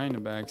keep trying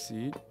to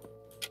backseat.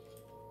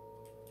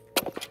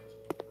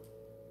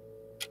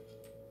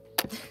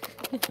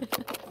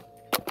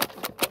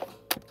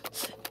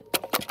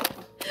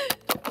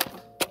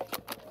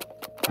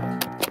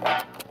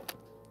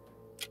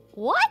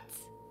 What?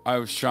 I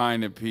was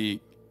trying to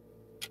peek.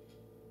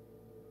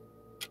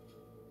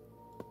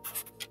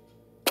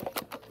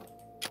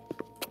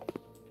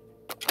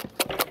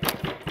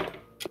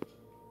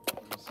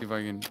 Let's see if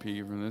I can peek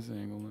it from this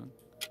angle then.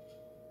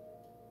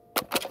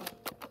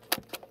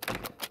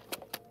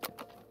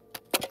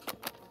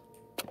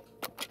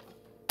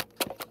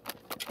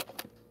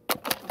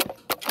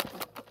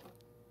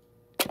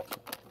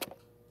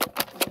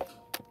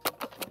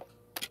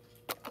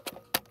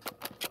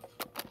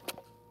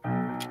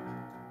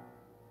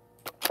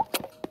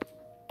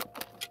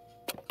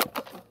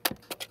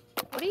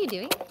 What are you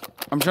doing?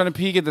 I'm trying to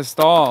peek at the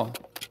stall.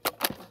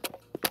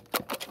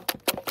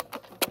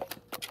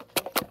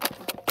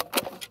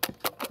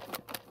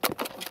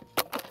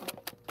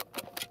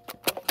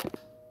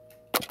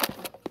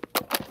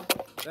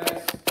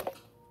 Thanks.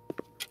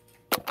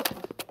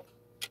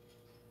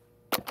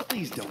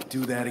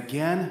 do that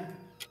again.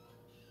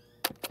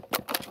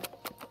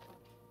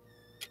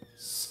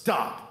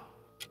 Stop.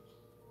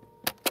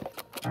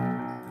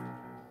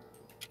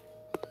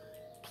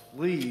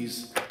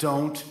 Please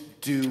don't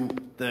do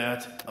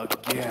that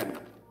again.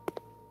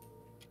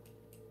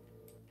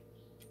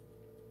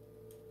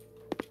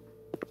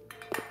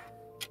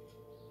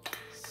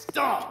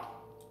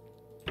 Stop!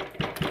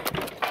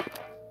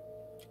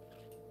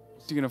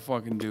 What's he gonna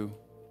fucking do?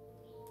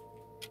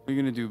 What are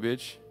you gonna do,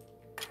 bitch?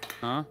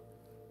 Huh?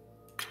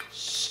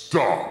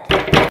 Stop!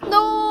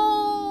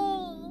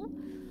 No!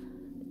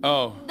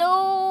 Oh.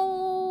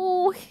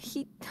 No!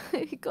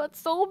 He got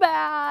so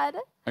bad.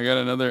 I got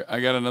another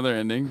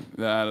ending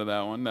out of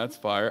that one. That's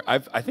fire. I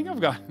think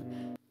I've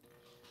gotten.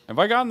 Have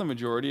I gotten the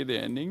majority of the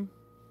ending?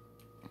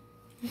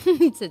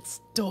 He said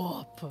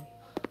stop.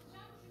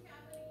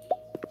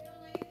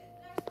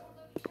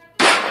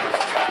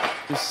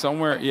 Just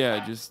somewhere,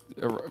 yeah. Just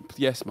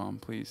yes, mom,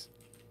 please.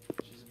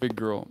 She's a big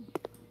girl.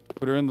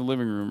 Put her in the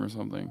living room or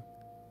something.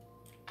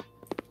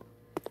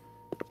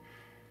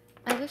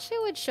 I wish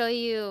it would show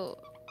you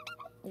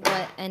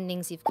what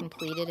endings you've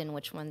completed and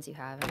which ones you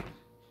haven't.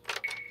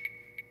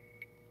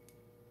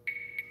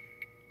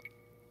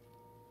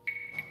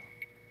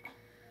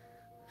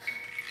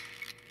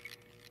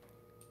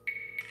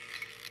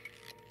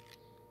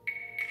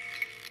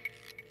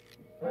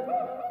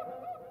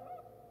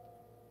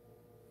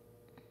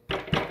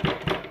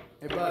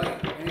 Hey, buddy,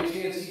 any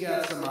chance you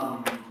got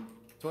some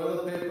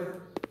toilet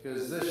paper?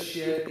 Because this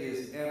shit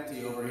is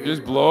empty over here.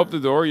 Just blow up the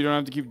door. You don't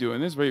have to keep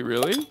doing this. Wait,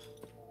 really?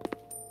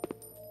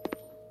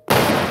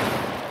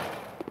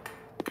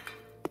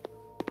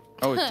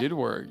 Oh, it did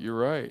work. You're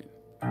right.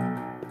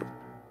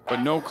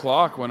 But no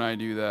clock when I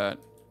do that.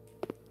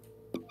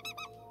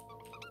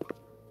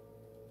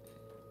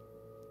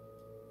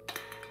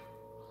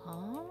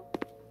 Huh?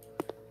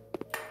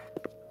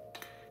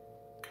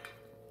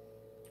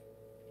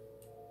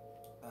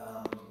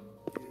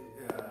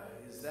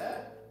 Is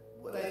that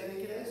what I think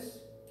it is?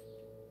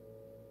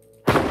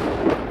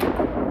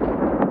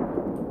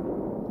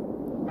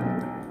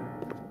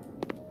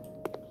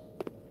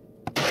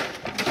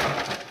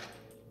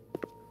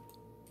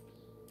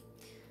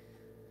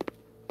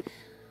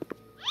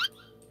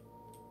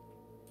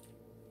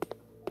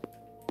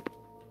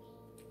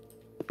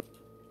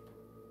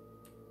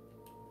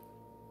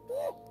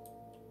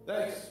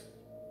 Thanks.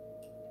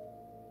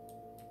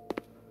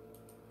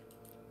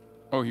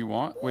 Oh, he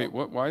want? Wait,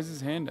 what? Why is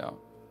his hand out?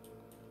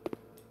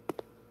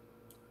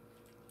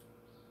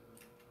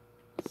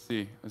 Let's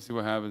see. Let's see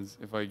what happens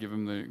if I give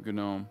him the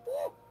gnome.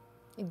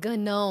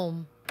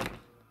 Gnome.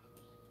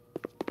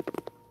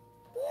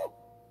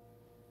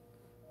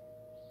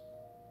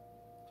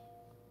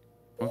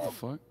 What the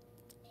fuck?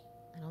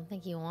 I don't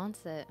think he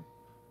wants it.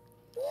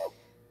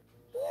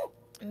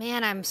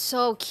 Man, I'm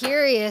so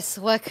curious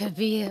what could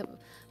be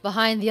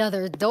behind the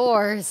other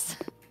doors.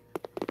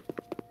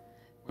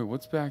 Wait,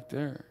 what's back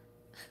there?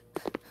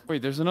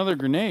 Wait, there's another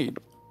grenade.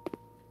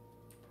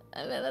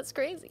 I mean, that's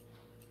crazy.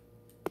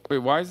 Wait,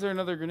 why is there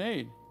another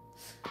grenade?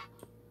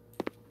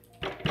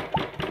 I'm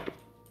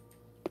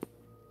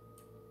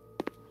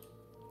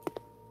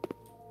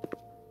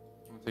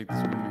gonna take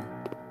this with me.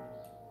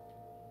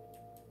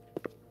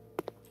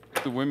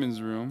 The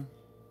women's room.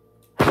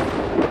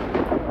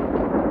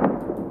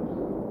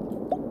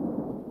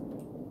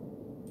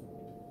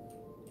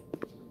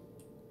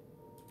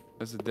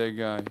 That's a dead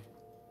guy.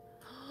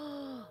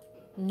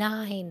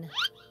 9.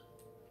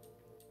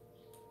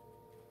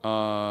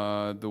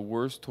 The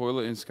worst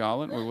toilet in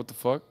Scotland? Wait, what the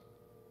fuck?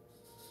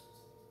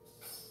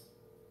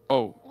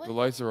 Oh, the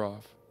lights are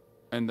off.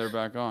 And they're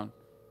back on.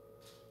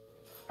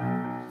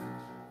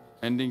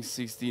 Ending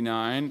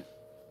 69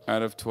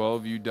 out of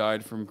 12. You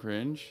died from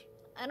cringe.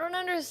 I don't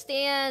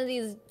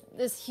understand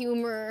this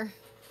humor.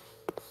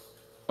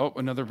 Oh,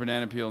 another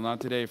banana peel. Not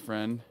today,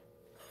 friend.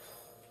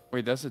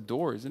 Wait, that's a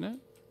door, isn't it?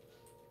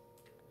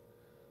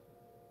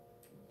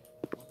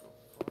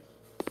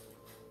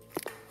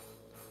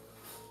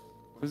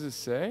 What does it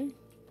say?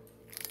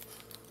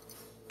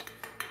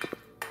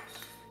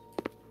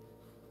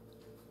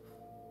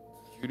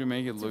 You to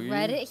make it look easy?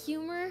 Reddit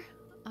humor?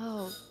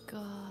 Oh,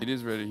 God. It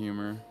is Reddit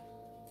humor.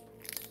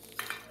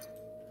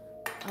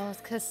 Oh, it's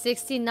because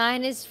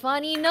 69 is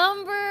funny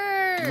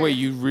number. Wait,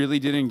 you really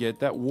didn't get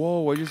that?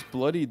 Whoa, I just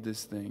bloodied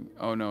this thing.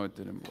 Oh, no, it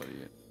didn't bloody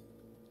it.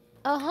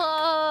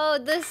 Oh,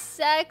 the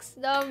sex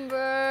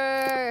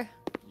number.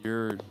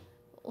 You're...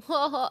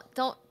 Whoa,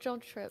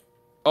 don't trip.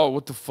 Oh,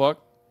 what the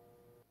fuck?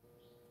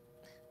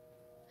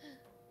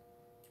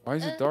 Why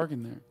is it dark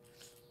in there?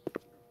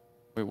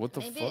 Wait, what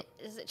the Maybe fuck?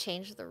 Does it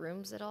change the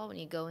rooms at all when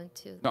you go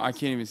into... No, I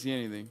can't even see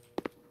anything.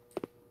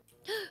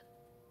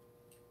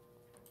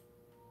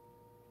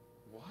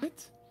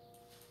 What?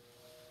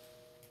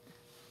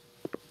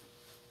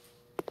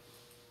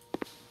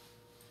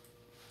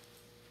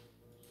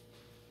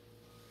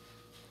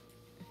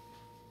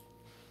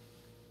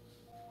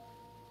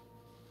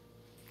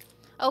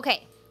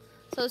 Okay,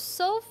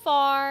 so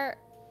far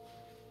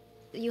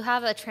you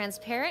have a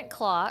transparent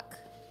clock,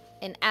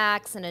 an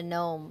axe, and a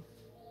gnome.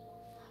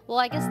 Well,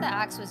 I guess the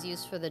axe was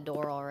used for the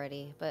door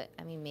already, but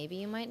I mean, maybe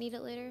you might need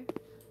it later.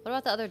 What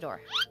about the other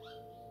door?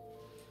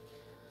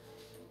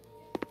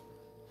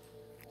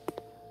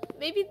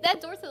 Maybe that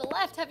door to the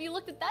left. Have you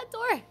looked at that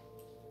door?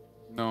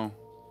 No.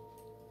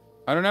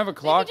 I don't have a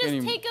clock Maybe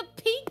anymore. just take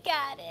a peek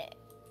at it.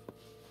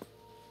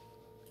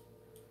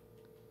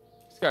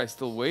 This guy's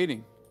still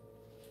waiting.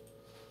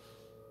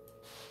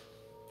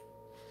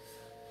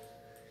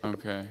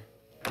 Okay.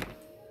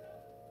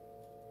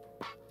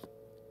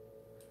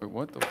 Wait,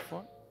 what the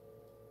fuck?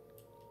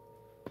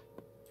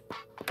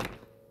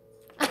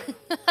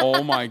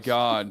 Oh my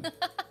god.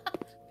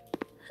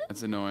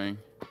 That's annoying.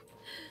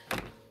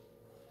 Come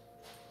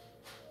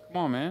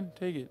on, man.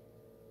 Take it.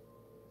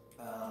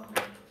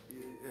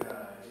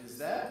 Is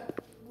that?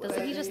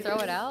 Doesn't he just throw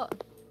it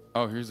out?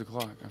 Oh, here's the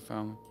clock. I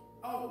found it.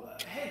 Oh,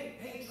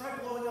 hey, try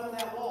blowing up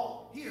that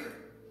wall. Here.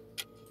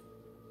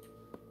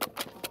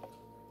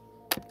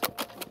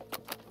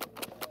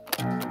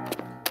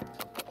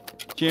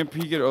 Can't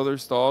peek at other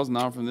stalls,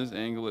 not from this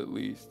angle at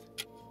least.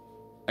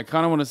 I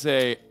kind of want to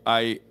say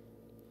I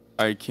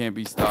can't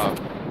be stopped.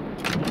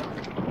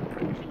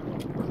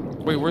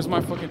 Wait, where's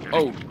my fucking...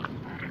 Oh.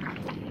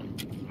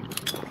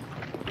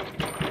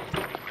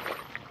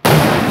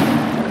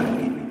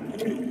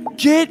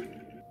 Get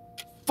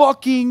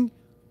fucking...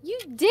 You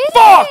did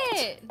Fucked!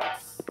 it!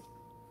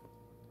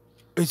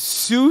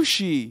 It's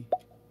sushi.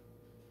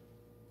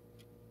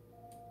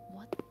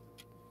 What?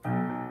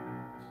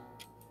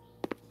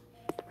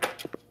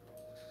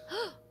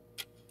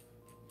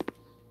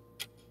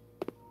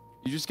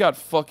 You just got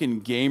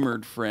fucking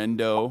gamered,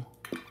 friendo.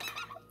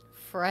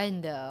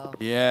 Friendo.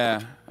 Yeah,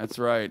 that's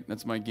right.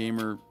 That's my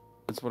gamer.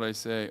 That's what I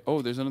say.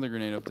 Oh, there's another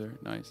grenade up there.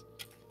 Nice.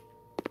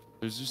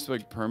 There's just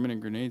like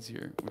permanent grenades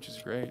here, which is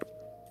great.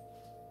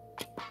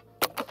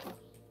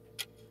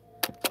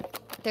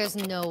 There's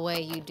no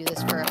way you do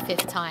this for a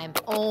 5th time.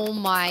 Oh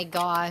my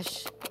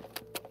gosh.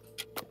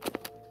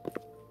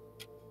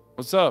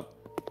 What's up?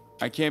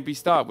 I can't be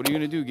stopped. What are you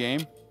gonna do,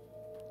 game?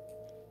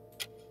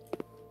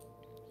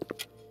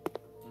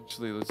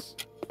 Actually, let's...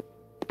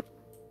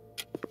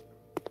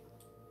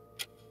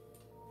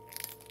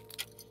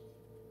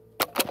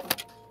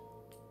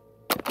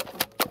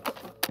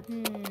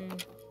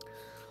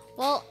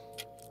 Well,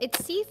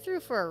 it's see-through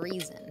for a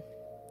reason.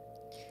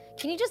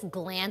 Can you just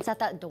glance at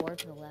that door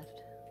to the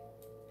left?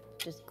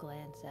 Just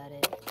glance at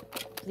it.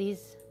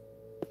 Please.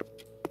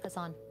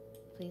 Hasan,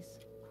 please.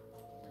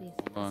 Please.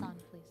 Hold on. Hasan,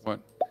 please. What?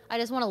 I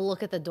just want to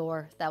look at the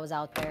door that was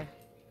out there.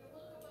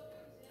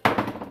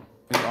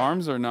 His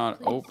arms are not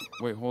open.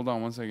 Wait, hold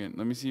on 1 second.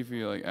 Let me see if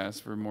he like asks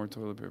for more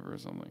toilet paper or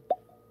something.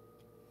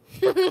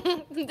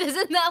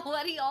 Isn't that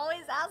what he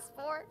always asks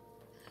for?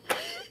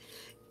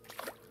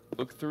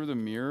 Look through the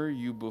mirror,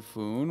 you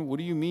buffoon. What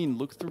do you mean?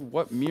 Look through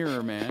what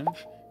mirror, man?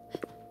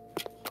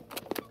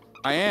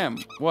 I am.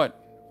 What?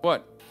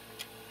 What?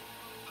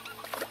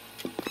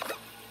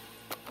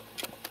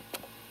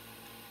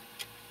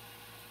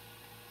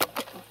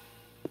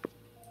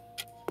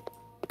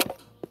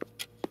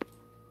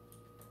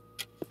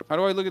 How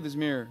do I look at this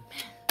mirror?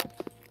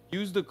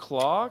 Use the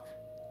clock?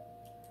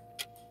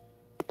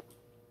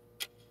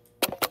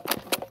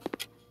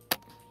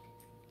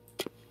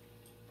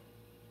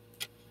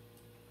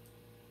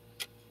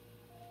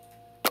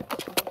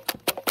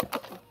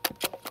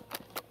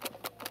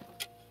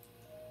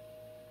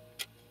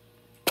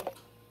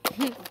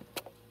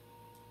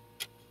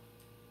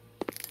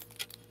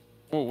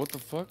 Whoa, what the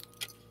fuck?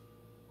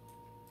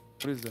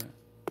 What is that?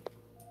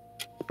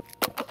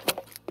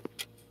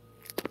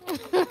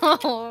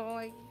 Oh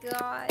my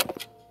god.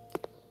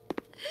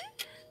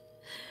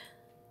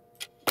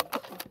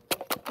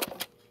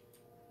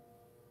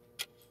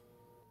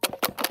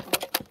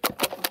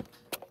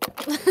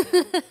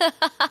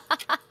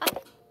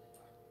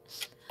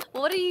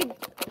 What are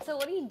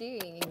you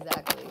doing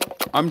exactly?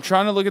 I'm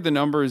trying to look at the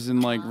numbers in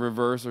like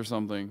reverse or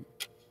something.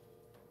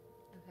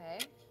 Okay.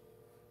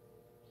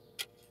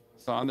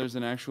 Son, there's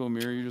an actual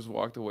mirror you just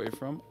walked away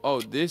from. Oh,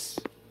 this.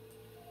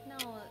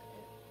 No.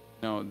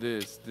 No,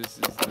 this. This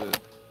is the.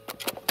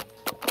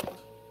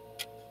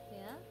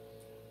 Yeah?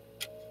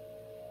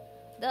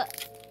 The...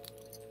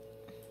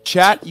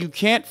 Chat, you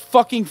can't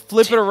fucking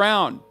flip it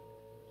around.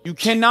 You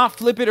cannot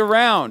flip it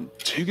around.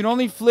 You can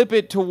only flip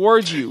it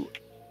towards you.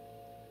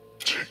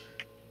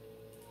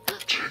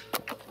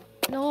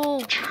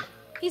 No.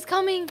 He's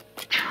coming.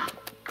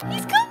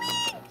 He's coming.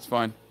 It's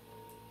fine.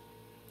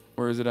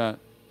 Where is it at?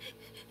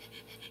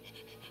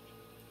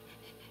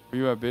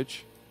 Where you at,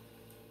 bitch?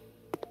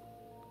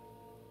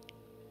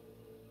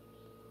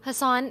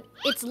 Hasan,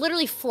 it's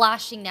literally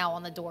flashing now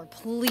on the door.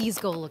 Please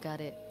go look at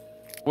it.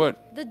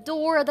 What? The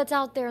door that's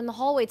out there in the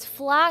hallway, it's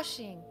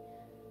flashing.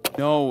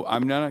 No,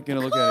 I'm not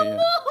gonna look at it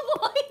yet.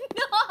 Why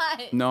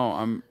not? No,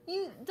 I'm.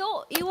 You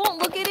won't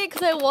look at it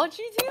because I want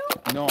you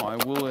to? No, I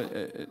will.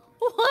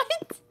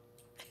 What?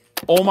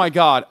 Oh my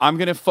god, I'm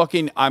gonna stop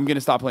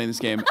playing this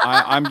game.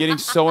 I'm getting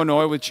so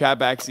annoyed with chat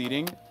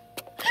backseating.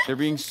 They're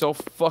being so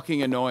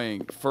fucking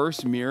annoying.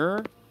 First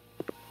mirror.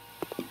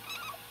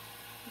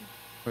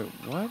 Wait,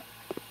 what?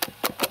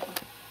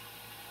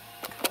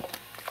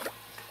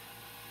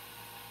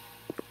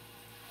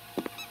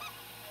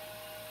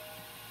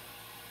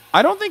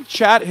 I don't think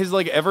chat has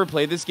like ever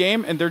played this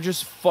game, and they're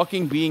just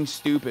fucking being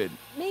stupid.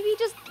 Maybe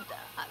just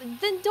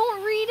then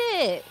don't read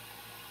it.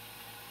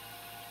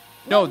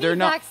 No, Let me they're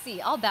not.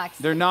 Backseat. I'll backseat.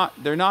 They're not.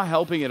 They're not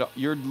helping at all.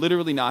 You're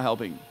literally not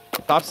helping.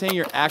 Stop saying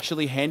you're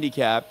actually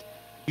handicapped.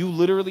 You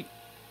literally.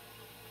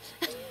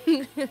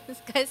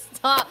 This guy,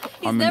 stop.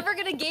 He's never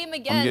gonna game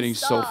again. I'm getting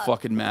so Stop.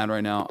 fucking mad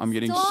right now. I'm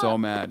getting Stop. so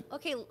mad.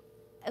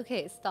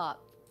 Okay,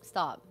 stop.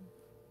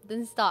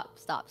 Then stop.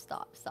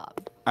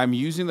 I'm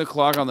using the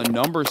clock on the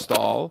number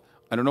stall.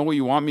 I don't know what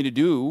you want me to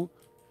do.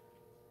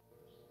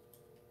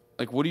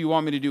 Like, what do you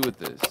want me to do with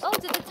this? Oh,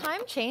 did the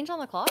time change on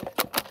the clock?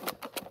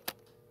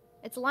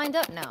 It's lined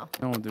up now.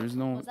 No, there's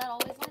no. Was that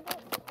always lined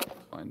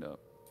up? Lined up.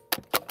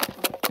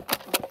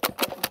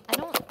 I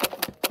don't.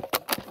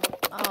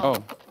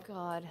 Oh.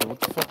 God. What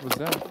the fuck was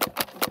that?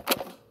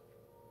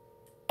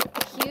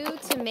 Q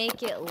to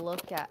make it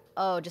look at.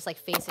 Oh, just like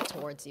face it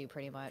towards you,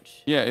 pretty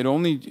much. Yeah, it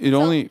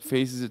only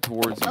faces it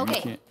towards you. Okay,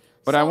 You can't.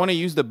 But I want to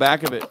use the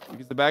back of it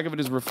because the back of it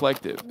is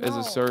reflective as No.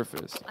 a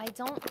surface. I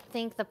don't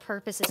think the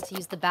purpose is to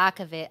use the back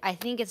of it. I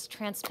think it's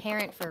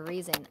transparent for a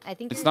reason. I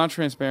think It's not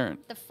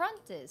transparent. the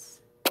front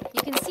is.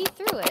 You can see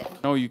through it.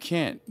 No, you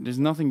can't. There's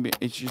nothing.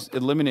 It just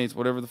eliminates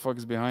whatever the fuck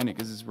is behind it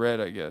because it's red,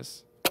 I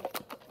guess.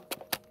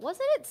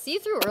 Wasn't it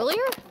see-through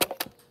earlier?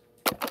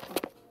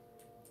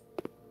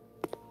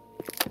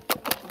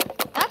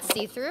 That's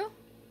see-through.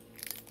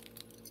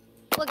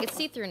 Look, it's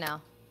see-through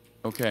now.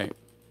 Okay.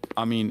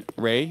 I mean,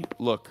 Ray,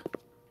 look.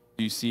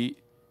 Do you see?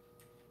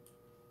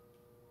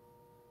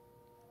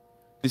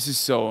 This is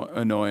so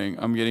annoying.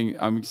 I'm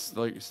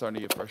like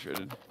starting to get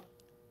frustrated.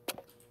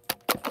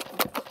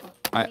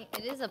 I mean,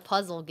 it is a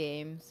puzzle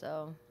game,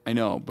 so. I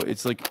know, but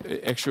it's like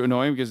extra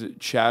annoying because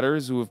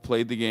chatters who have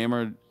played the game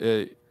are.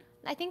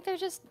 I think they're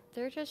just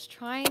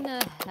trying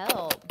to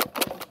help.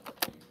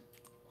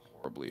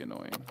 Horribly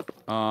annoying.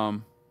 I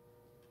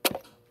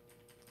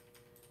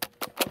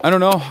don't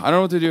know. I don't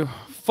know what to do.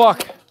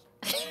 Fuck.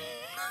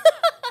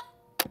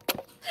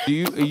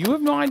 You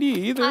have no idea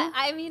either.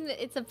 I mean,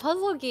 it's a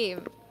puzzle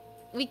game.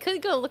 We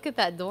could go look at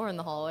that door in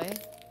the hallway.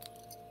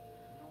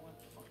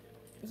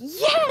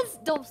 Yes!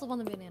 Don't slip on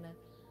the banana.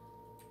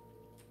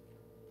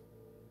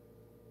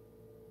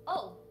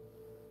 Oh.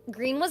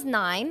 Green was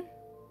 9.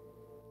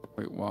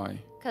 Wait, why?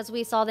 Because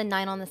we saw the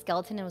 9 on the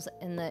skeleton. It was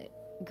in the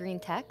green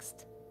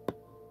text.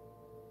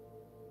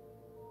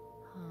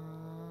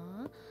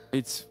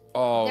 It's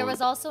oh. There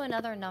was also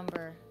another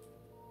number.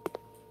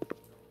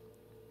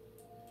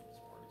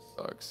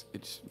 Sucks.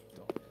 It just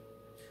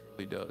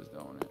truly does,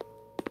 don't it?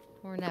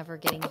 We're never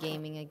getting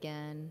gaming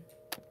again.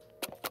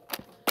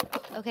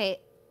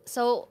 Okay,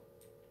 so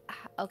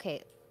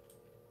okay.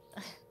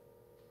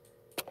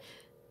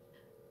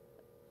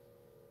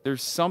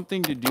 There's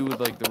something to do with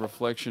like the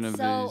reflection of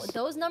So his.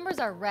 those numbers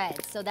are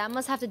red, so that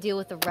must have to do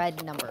with the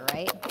red number,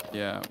 right?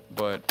 Yeah,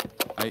 but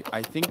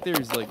I think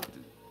there's like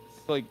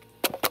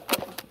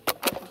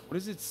what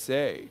does it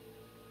say?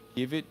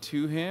 Give it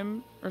to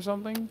him or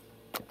something?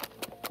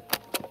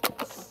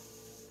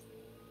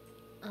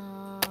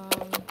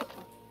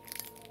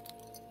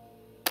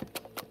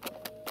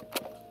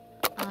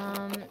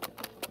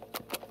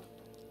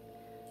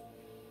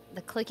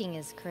 The clicking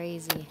is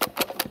crazy.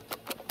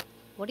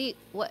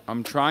 What?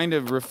 I'm trying to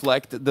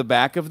reflect the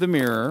back of the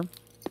mirror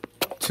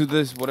to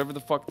this, whatever the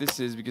fuck this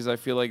is, because I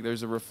feel like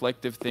there's a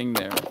reflective thing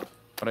there,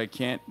 but I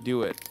can't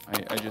do it.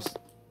 I just...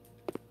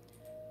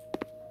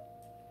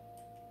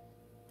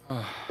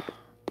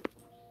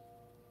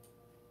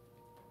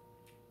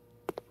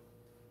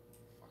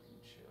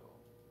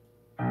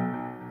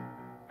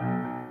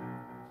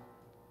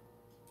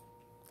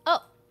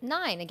 Oh,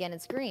 9 again.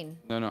 It's green.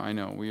 No, I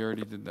know. We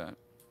already did that.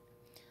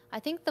 I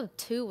think the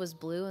 2 was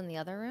blue in the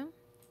other room.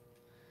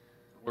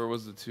 Where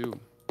was the 2?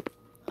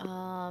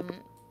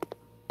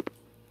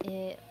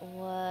 It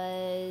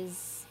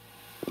was...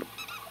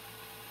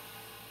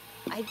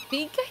 I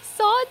think I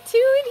saw a 2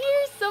 in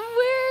here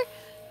somewhere.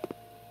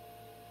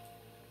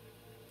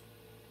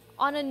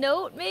 On a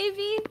note,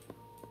 maybe?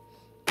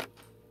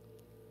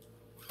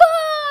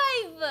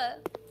 5!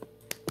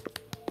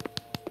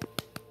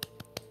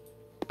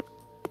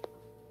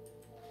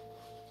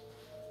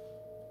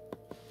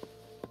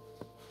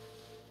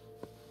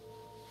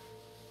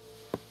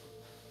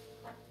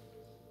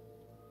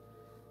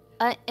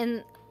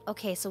 And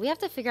okay, so we have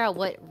to figure out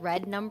what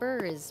red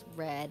number is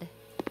red.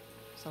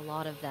 There's a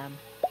lot of them.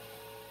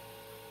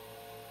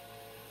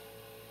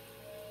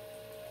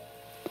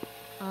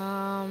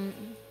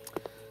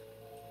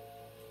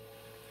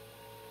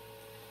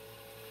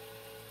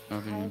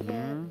 Nothing in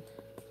here.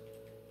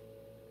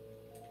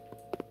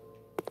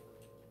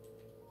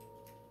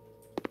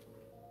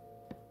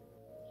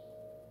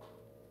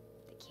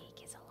 The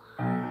cake is a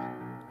lie.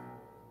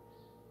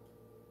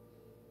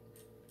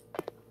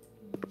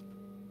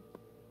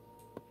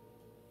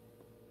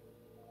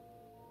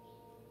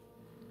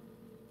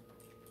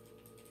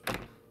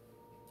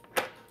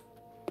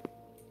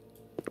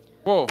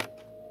 Whoa.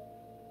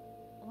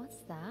 What's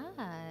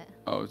that?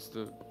 Oh, it's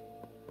the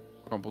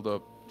crumpled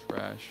up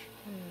trash.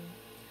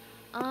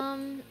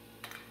 I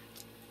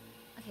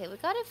Okay, we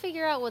gotta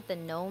figure out what the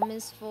gnome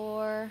is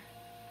for.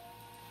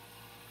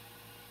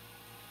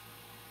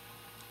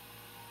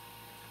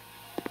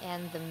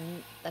 And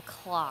the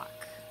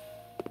clock.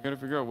 We gotta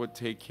figure out what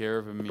take care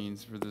of it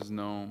means for this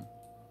gnome.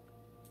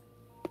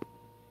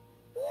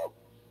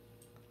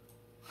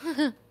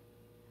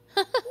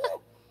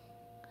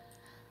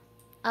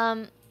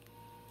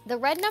 The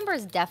red number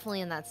is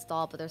definitely in that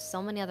stall, but there's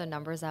so many other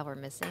numbers that we're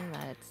missing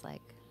that it's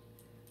like...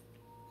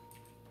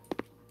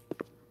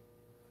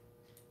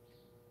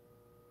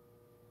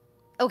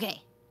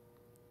 Okay.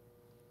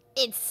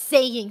 It's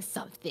saying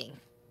something.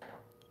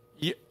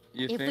 Yeah,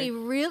 you If think? we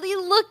really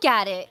look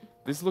at it...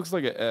 This looks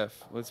like an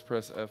F. Let's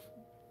press F.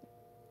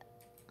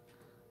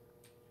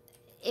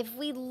 If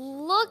we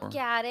look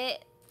at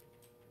it...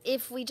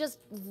 If we just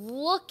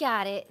look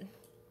at it...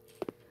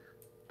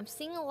 I'm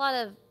seeing a lot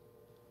of...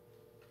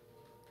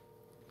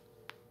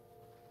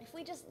 If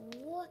we just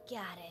look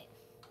at it...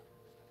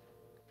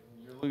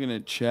 You're looking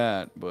at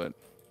chat, but...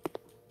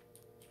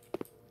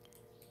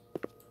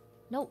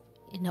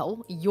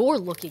 No, you're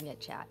looking at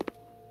chat.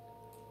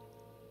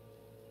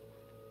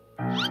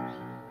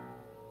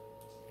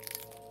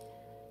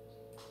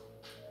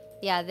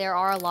 Yeah, there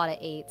are a lot of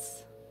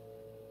 8s.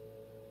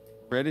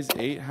 Red is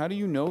 8? How do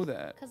you know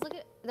that? Because look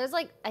at... There's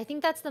like... I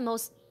think that's the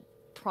most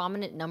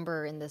prominent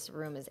number in this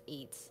room is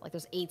 8s. Like,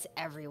 there's 8s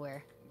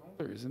everywhere. No,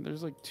 there isn't.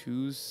 There's like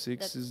 2s,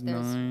 6s,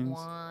 There's 9s.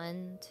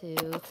 1, 2,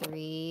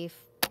 3,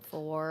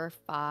 4,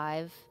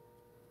 5...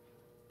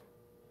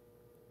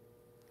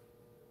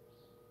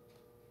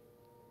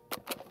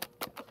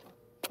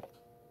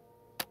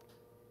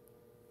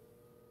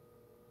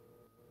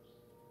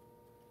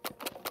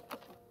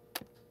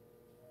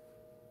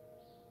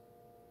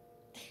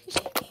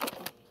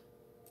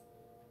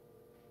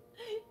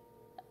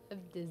 I'm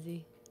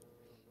dizzy.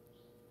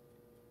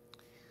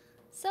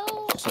 So...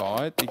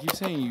 Saw it? They keep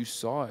saying you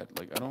saw it.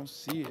 Like, I don't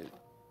see it.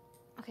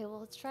 Okay, well,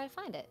 let's try to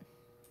find it.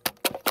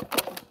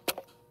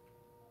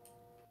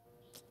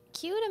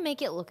 Q to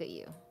make it look at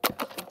you.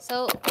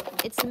 So,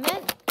 it's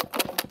meant...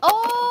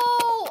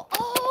 Oh!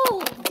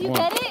 Oh! Do you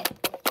What? get it?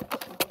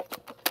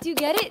 Do you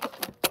get it?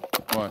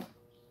 What?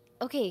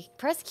 Okay,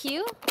 press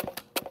Q.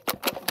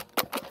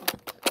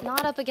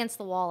 Not up against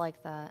the wall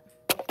like that.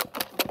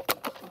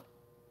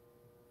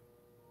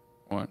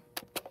 What?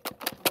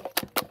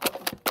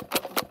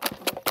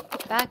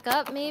 Back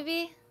up,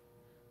 maybe?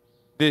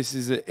 This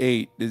is an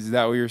 8. Is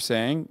that what you're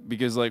saying?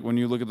 Because, like, when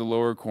you look at the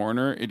lower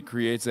corner, it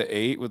creates an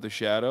 8 with a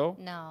shadow?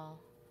 No.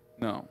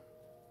 No.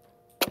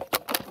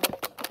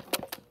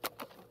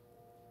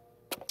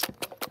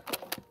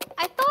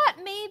 I thought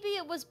maybe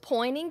it was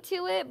pointing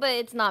to it, but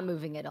it's not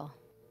moving at all.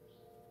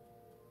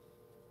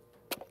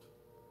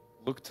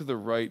 Look to the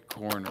right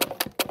corner.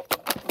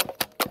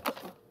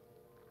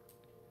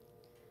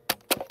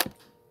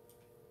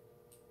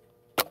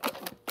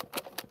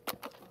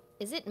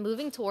 Is it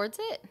moving towards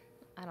it?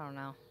 I don't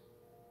know.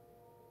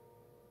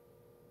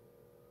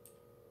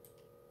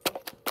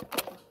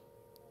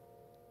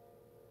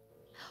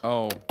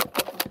 Oh.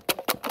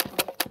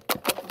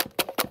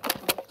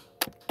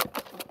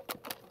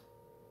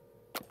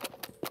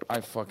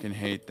 I fucking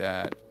hate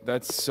that.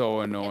 That's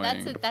so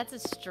annoying. Yeah, that's a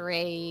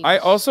strange... I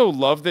also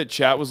love that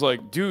chat was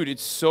like, dude,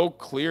 it's so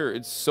clear.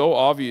 It's so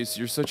obvious.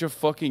 You're such a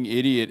fucking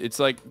idiot. It's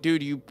like,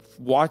 dude, you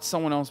watch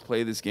someone else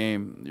play this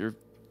game. You're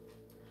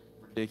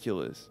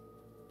ridiculous.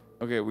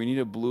 Okay, we need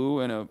a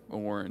blue and a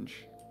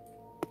orange.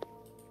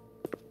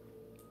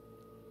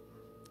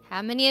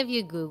 How many of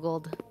you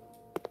Googled?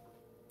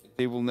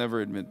 They will never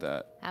admit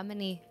that. How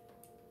many?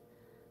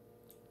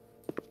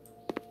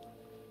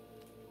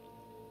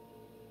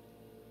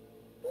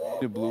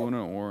 A blue and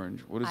an orange.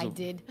 What is I a...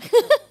 did.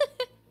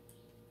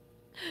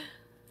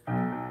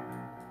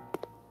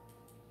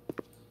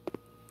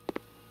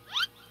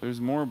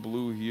 There's more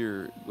blue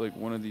here. Like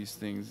one of these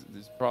things.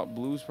 This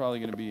blue's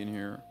probably gonna be in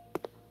here.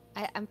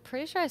 I'm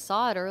pretty sure I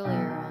saw it earlier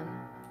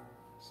on.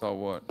 Saw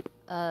what?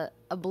 A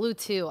blue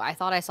 2. I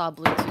thought I saw a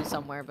blue 2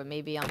 somewhere, but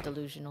maybe I'm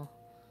delusional.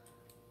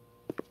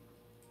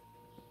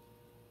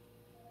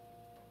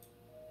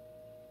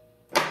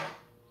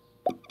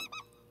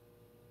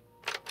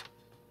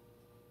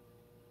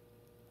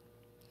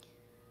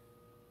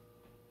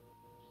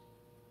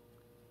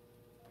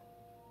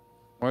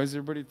 Why is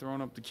everybody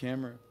throwing up the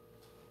camera?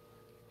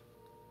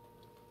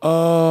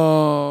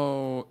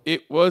 Oh,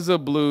 it was a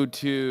blue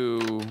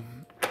 2.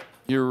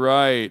 You're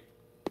right.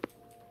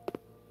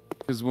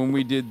 Because when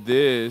we did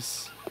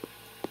this,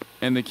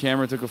 and the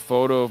camera took a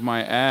photo of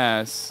my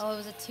ass, Oh, it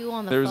was a 2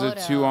 on the there photo.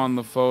 was a 2 on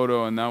the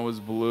photo, and that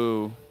was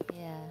blue.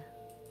 Yeah.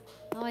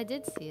 Oh, I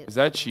did see it. Is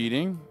that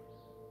cheating?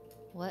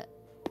 What?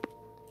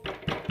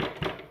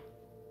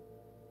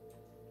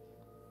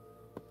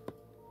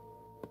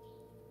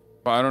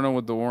 Well, I don't know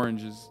what the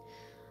orange is.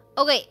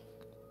 Okay.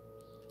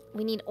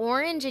 We need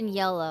orange and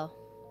yellow.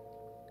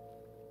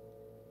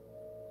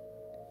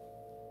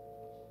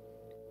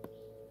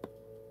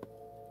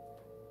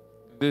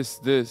 This.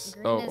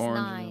 Green Oh, is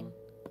orange. 9.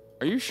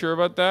 Are you sure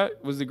about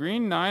that? Was the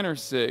green 9 or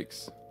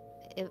 6?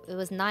 It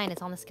was 9.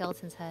 It's on the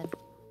skeleton's head.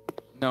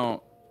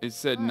 No. It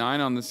said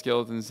 9 on the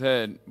skeleton's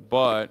head,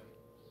 but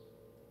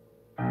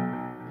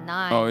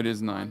 9. oh, it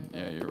is 9.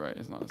 Yeah, you're right.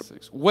 It's not a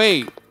 6.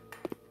 Wait.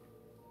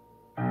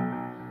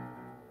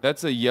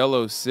 That's a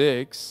yellow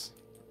 6.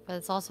 But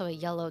it's also a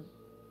yellow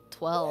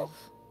 12.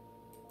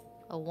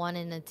 A 1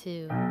 and a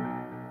 2.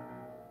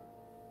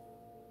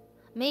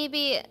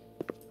 Maybe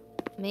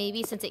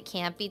since it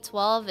can't be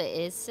 12, it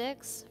is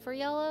 6 for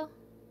yellow.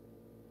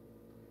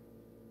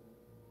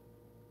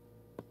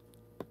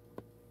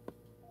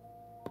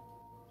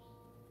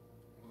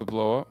 The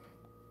blow up.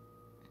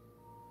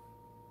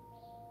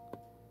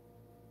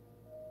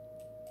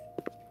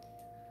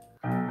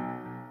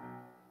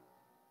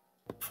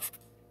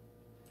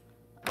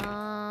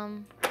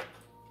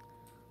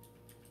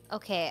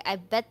 Okay, I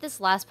bet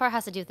this last part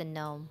has to do with the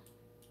gnome.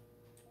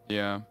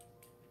 Yeah.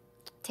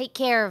 Take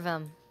care of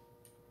him.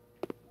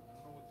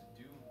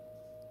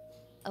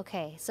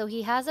 Okay, so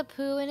he has a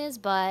poo in his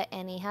butt,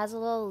 and he has a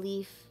little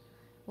leaf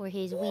where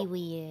his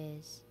wee-wee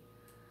is.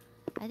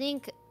 I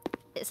think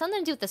it's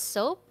something to do with the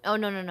soap? Oh,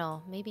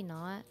 no. Maybe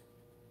not.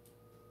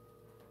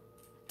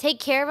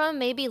 Take care of him,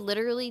 maybe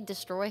literally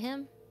destroy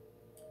him?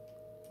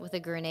 With a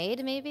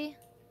grenade, maybe?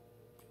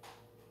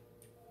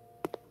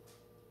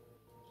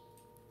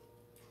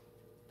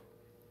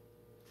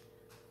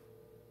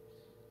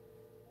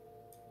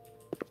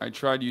 I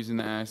tried using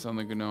the axe on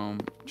the gnome.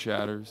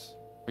 Chatters.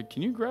 Wait,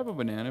 can you grab a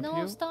banana No,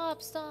 peel?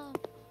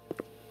 stop.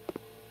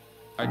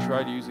 I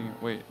tried using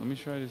it. Wait, let me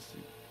try to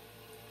see.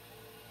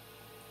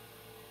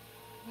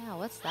 Yeah,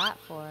 what's that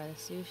for? The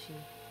sushi. See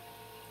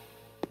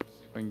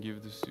if I can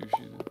give the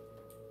sushi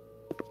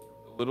the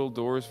little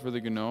doors for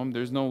the gnome.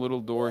 There's no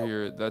little door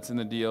here. That's in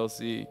the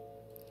DLC.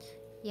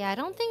 Yeah, I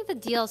don't think the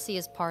DLC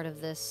is part of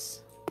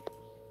this.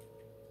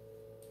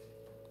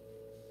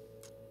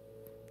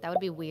 That would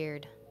be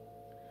weird.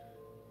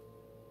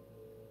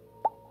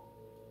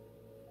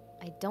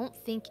 I don't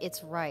think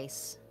it's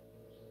rice.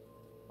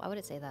 Why would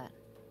it say that?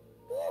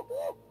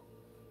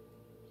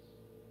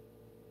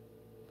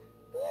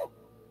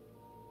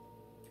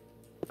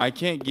 I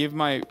can't give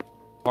my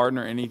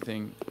partner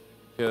anything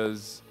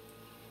because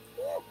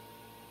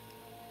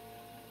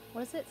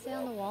What does it say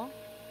on the wall?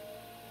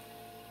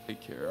 take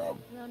care of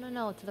him.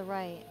 No, to the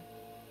right.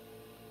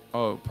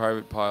 Oh,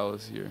 private pile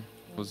is here.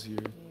 Was here.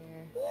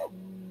 Here.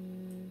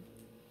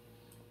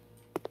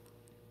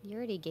 You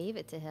already gave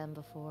it to him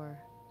before.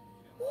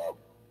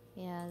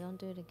 Yeah, don't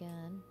do it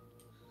again.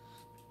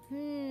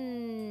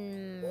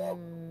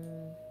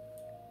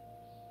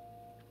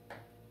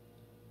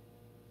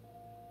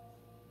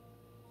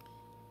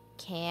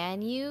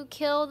 Can you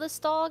kill the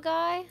stall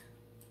guy?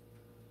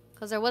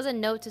 Because there was a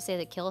note to say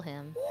to kill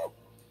him.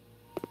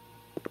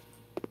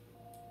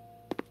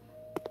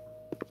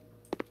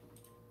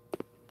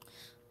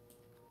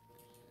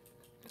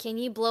 Can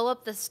you blow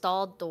up the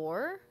stall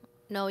door?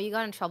 No, you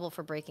got in trouble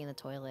for breaking the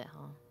toilet,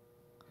 huh?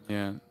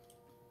 Yeah.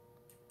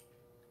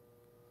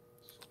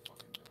 So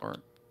fucking dark.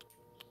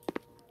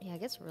 Yeah, it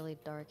gets really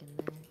dark in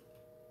there.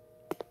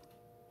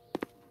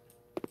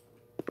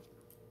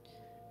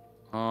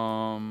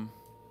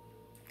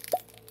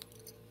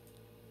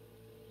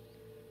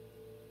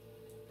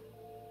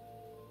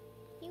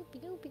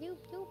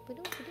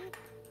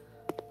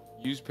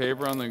 Use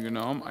paper on the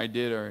gnome? I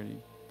did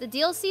already. The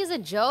DLC is a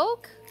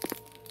joke?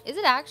 Is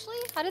it actually?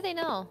 How do they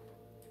know?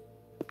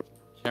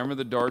 Camera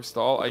the dark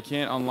stall. I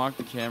can't unlock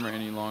the camera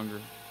any longer.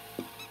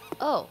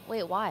 Oh,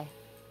 wait, why?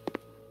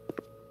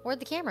 Where'd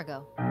the camera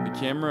go? The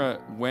camera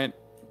went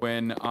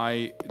when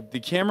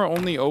the camera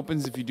only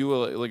opens if you do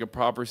like a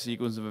proper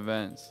sequence of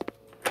events.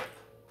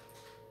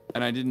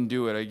 And I didn't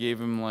do it. I gave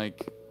him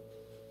like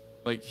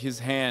his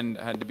hand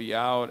had to be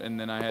out, and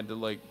then I had to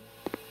like.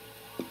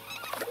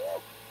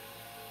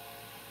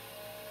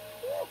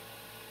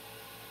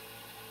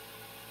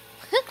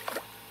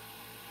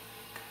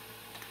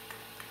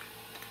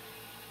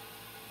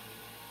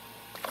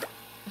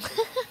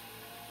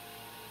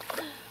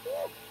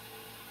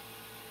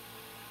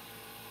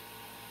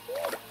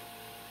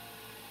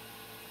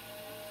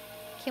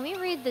 Can we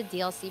read the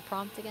DLC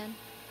prompt again?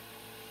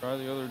 Try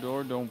the other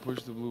door. Don't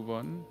push the blue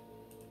button.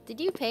 Did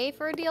you pay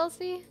for a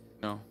DLC?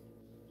 No.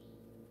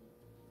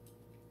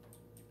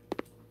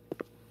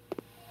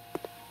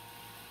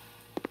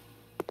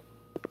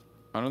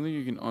 I don't think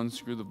you can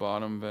unscrew the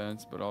bottom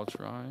vents, but I'll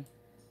try.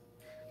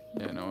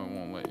 Yeah, no, it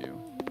won't let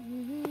you.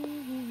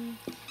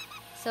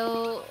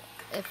 So,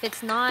 if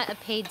it's not a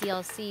paid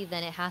DLC,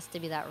 then it has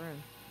to be that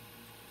room.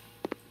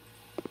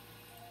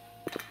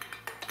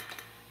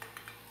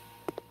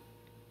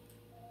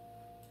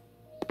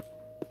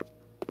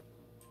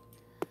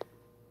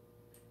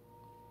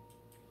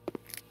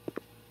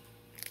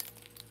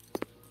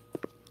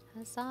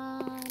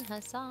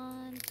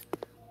 Hasan.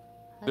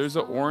 There's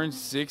an orange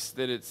 6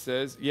 that it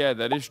says. Yeah,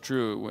 that is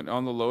true. When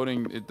on the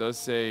loading, it does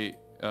say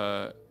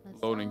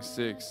loading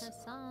 6.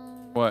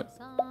 What?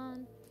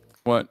 Hasan.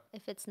 What?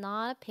 If it's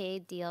not a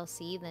paid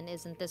DLC, then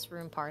isn't this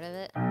room part of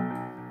it?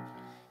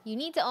 You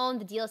need to own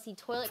the DLC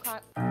toilet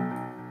car.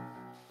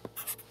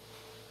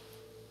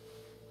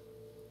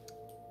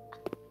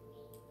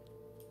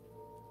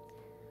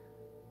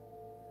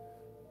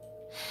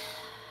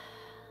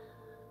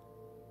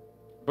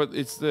 But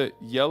it's the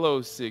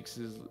yellow 6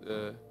 is.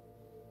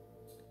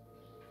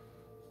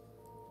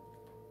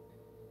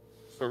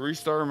 So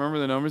restart, remember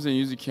the numbers, and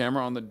use the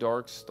camera on the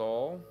dark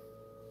stall.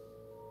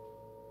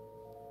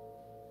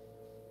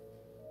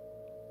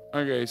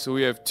 Okay, so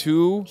we have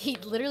 2. He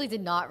literally did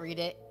not read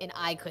it, and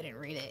I couldn't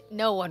read it.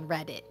 No one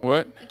read it.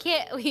 What? You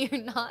can't.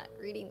 You're not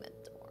reading the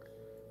door.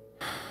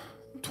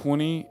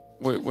 20.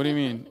 Wait, what do you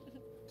mean?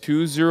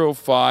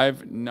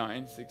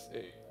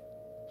 205968.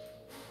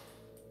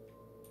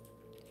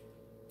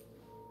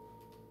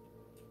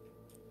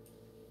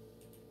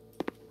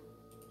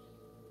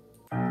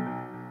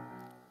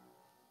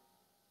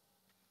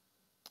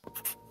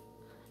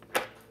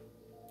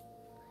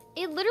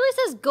 It literally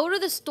says go to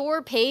the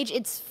store page.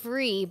 It's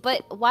free,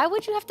 but why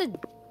would you have to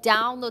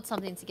download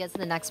something to get to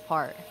the next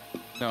part?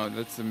 No,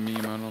 that's a meme.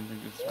 I don't think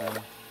it's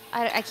real.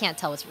 I can't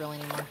tell what's real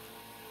anymore.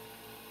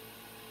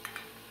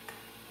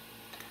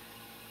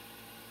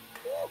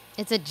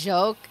 It's a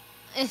joke.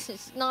 It's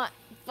just not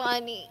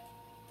funny.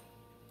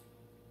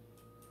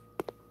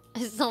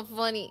 It's not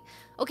funny.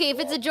 Okay, if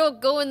it's a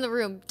joke, go in the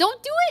room.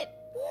 Don't do it!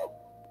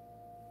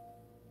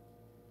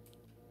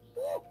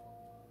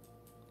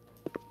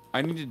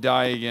 I need to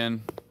die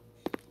again.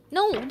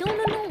 No, no,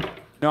 no, no.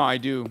 No, I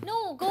do.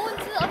 No, go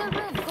into the other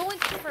room. Go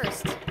into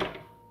first.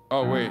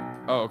 Oh, wait.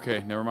 Oh,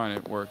 okay. Never mind.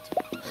 It worked.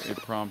 It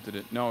prompted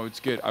it. No, it's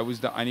good. I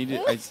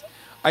needed.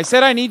 I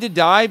said I need to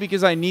die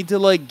because I need to,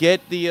 like,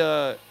 get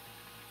the,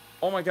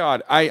 Oh, my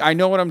God. I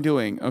know what I'm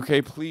doing.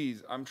 Okay,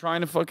 please. I'm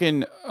trying to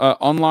fucking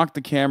unlock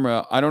the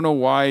camera. I don't know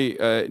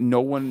why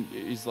no one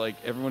is, like,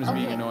 everyone is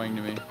being annoying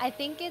to me. I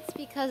think it's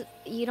because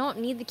you don't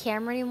need the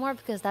camera anymore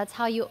because that's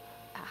how you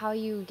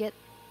get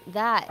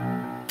that.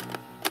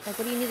 Like,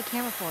 what do you need the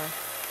camera for?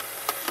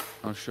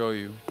 I'll show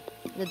you.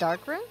 The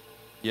dark room?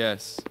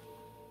 Yes.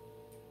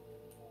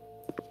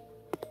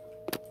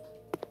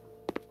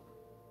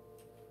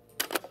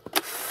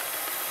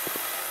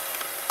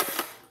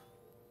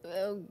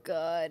 Oh,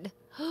 God.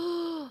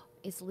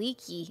 It's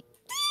leaky.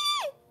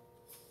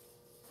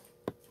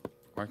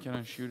 Why can't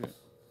I shoot it?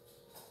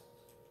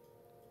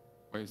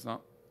 Wait, it's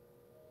not.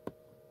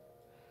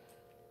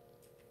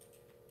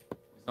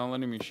 It's not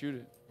letting me shoot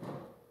it.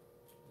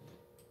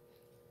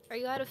 Are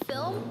you out of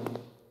film?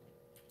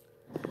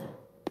 Wait,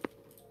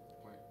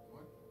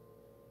 what?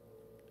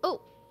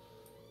 Oh,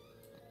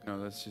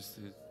 No, that's just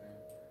his thing.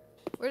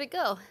 where'd it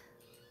go?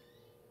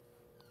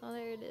 Oh,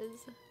 there it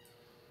is.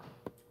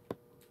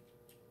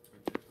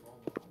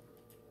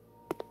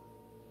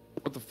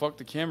 What the fuck?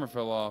 The camera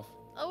fell off.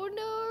 Oh,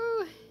 no.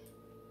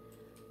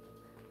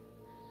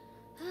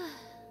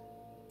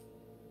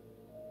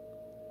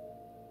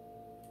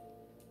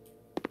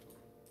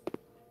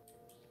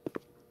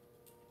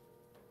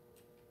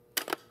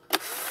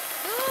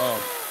 Oh,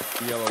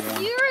 the yellow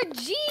one. You're a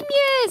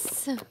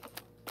genius.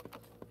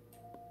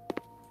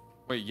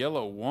 Wait,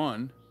 yellow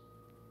 1?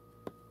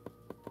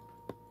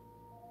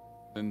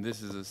 Then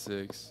this is a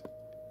 6.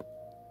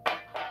 I'm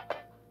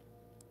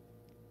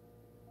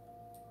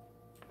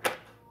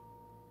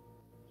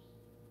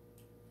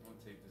gonna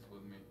take this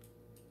with me.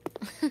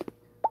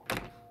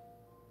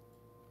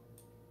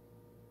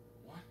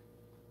 What?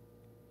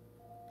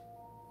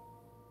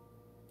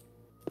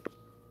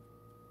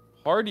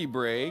 Party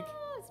break?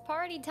 It's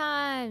party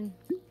time.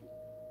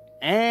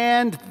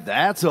 And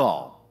that's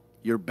all.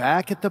 You're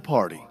back at the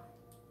party.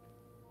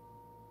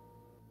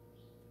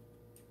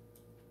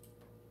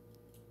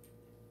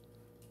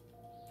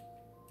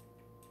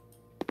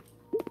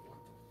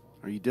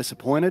 Are you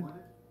disappointed?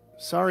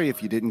 Sorry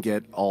if you didn't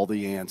get all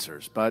the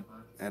answers, but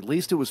at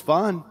least it was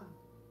fun.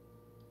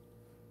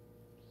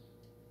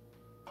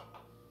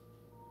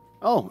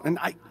 Oh, and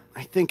I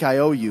think I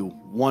owe you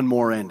one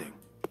more ending.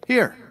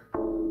 Here.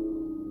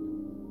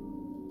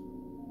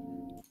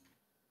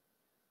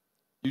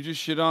 You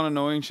just shit on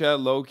annoying chat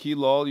low-key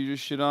lol. You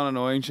just shit on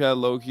annoying chat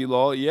low-key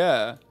lol.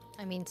 Yeah.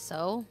 I mean,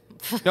 so?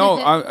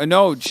 No,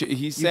 no. He's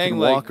You saying can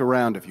like walk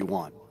around if you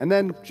want, and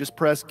then just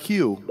press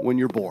Q when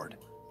you're bored.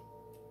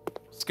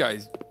 this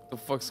guy's. The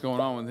fuck's going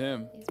on with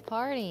him? He's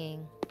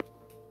partying.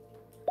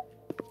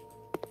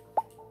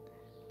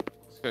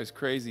 This guy's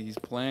crazy. He's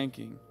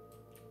planking.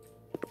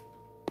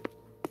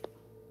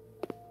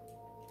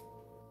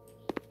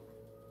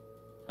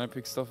 Can I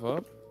pick stuff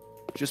up?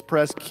 Just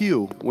press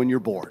Q when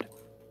you're bored.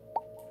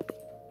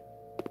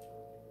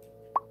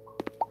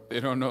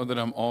 They don't know that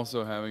I'm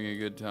also having a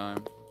good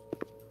time.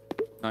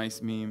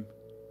 Nice meme.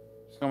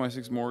 Just got my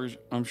 6 mortgage.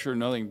 I'm sure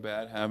nothing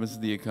bad happens to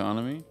the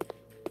economy.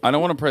 I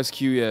don't want to press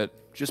Q yet.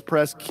 Just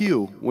press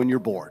Q when you're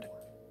bored.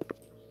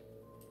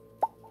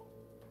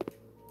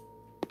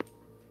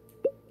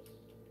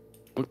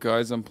 Look,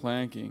 guys, I'm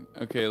planking.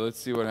 Okay, let's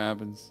see what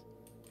happens.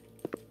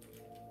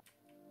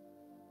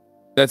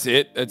 That's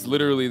it? That's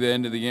literally the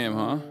end of the game,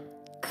 huh?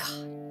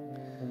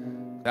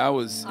 That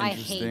was interesting.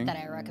 I hate that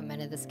I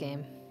recommended this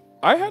game.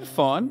 I had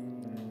fun.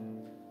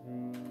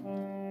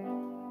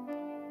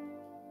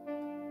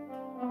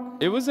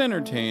 It was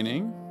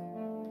entertaining.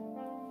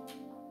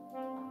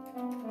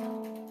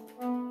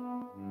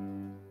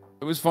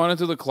 It was fun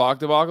until the clock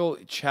debacle.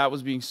 Chat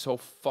was being so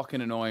fucking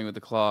annoying with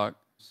the clock.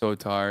 So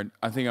tired.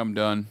 I think I'm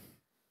done.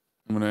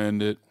 I'm gonna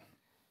end it.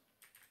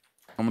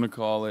 I'm gonna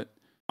call it.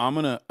 I'm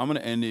gonna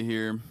end it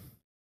here.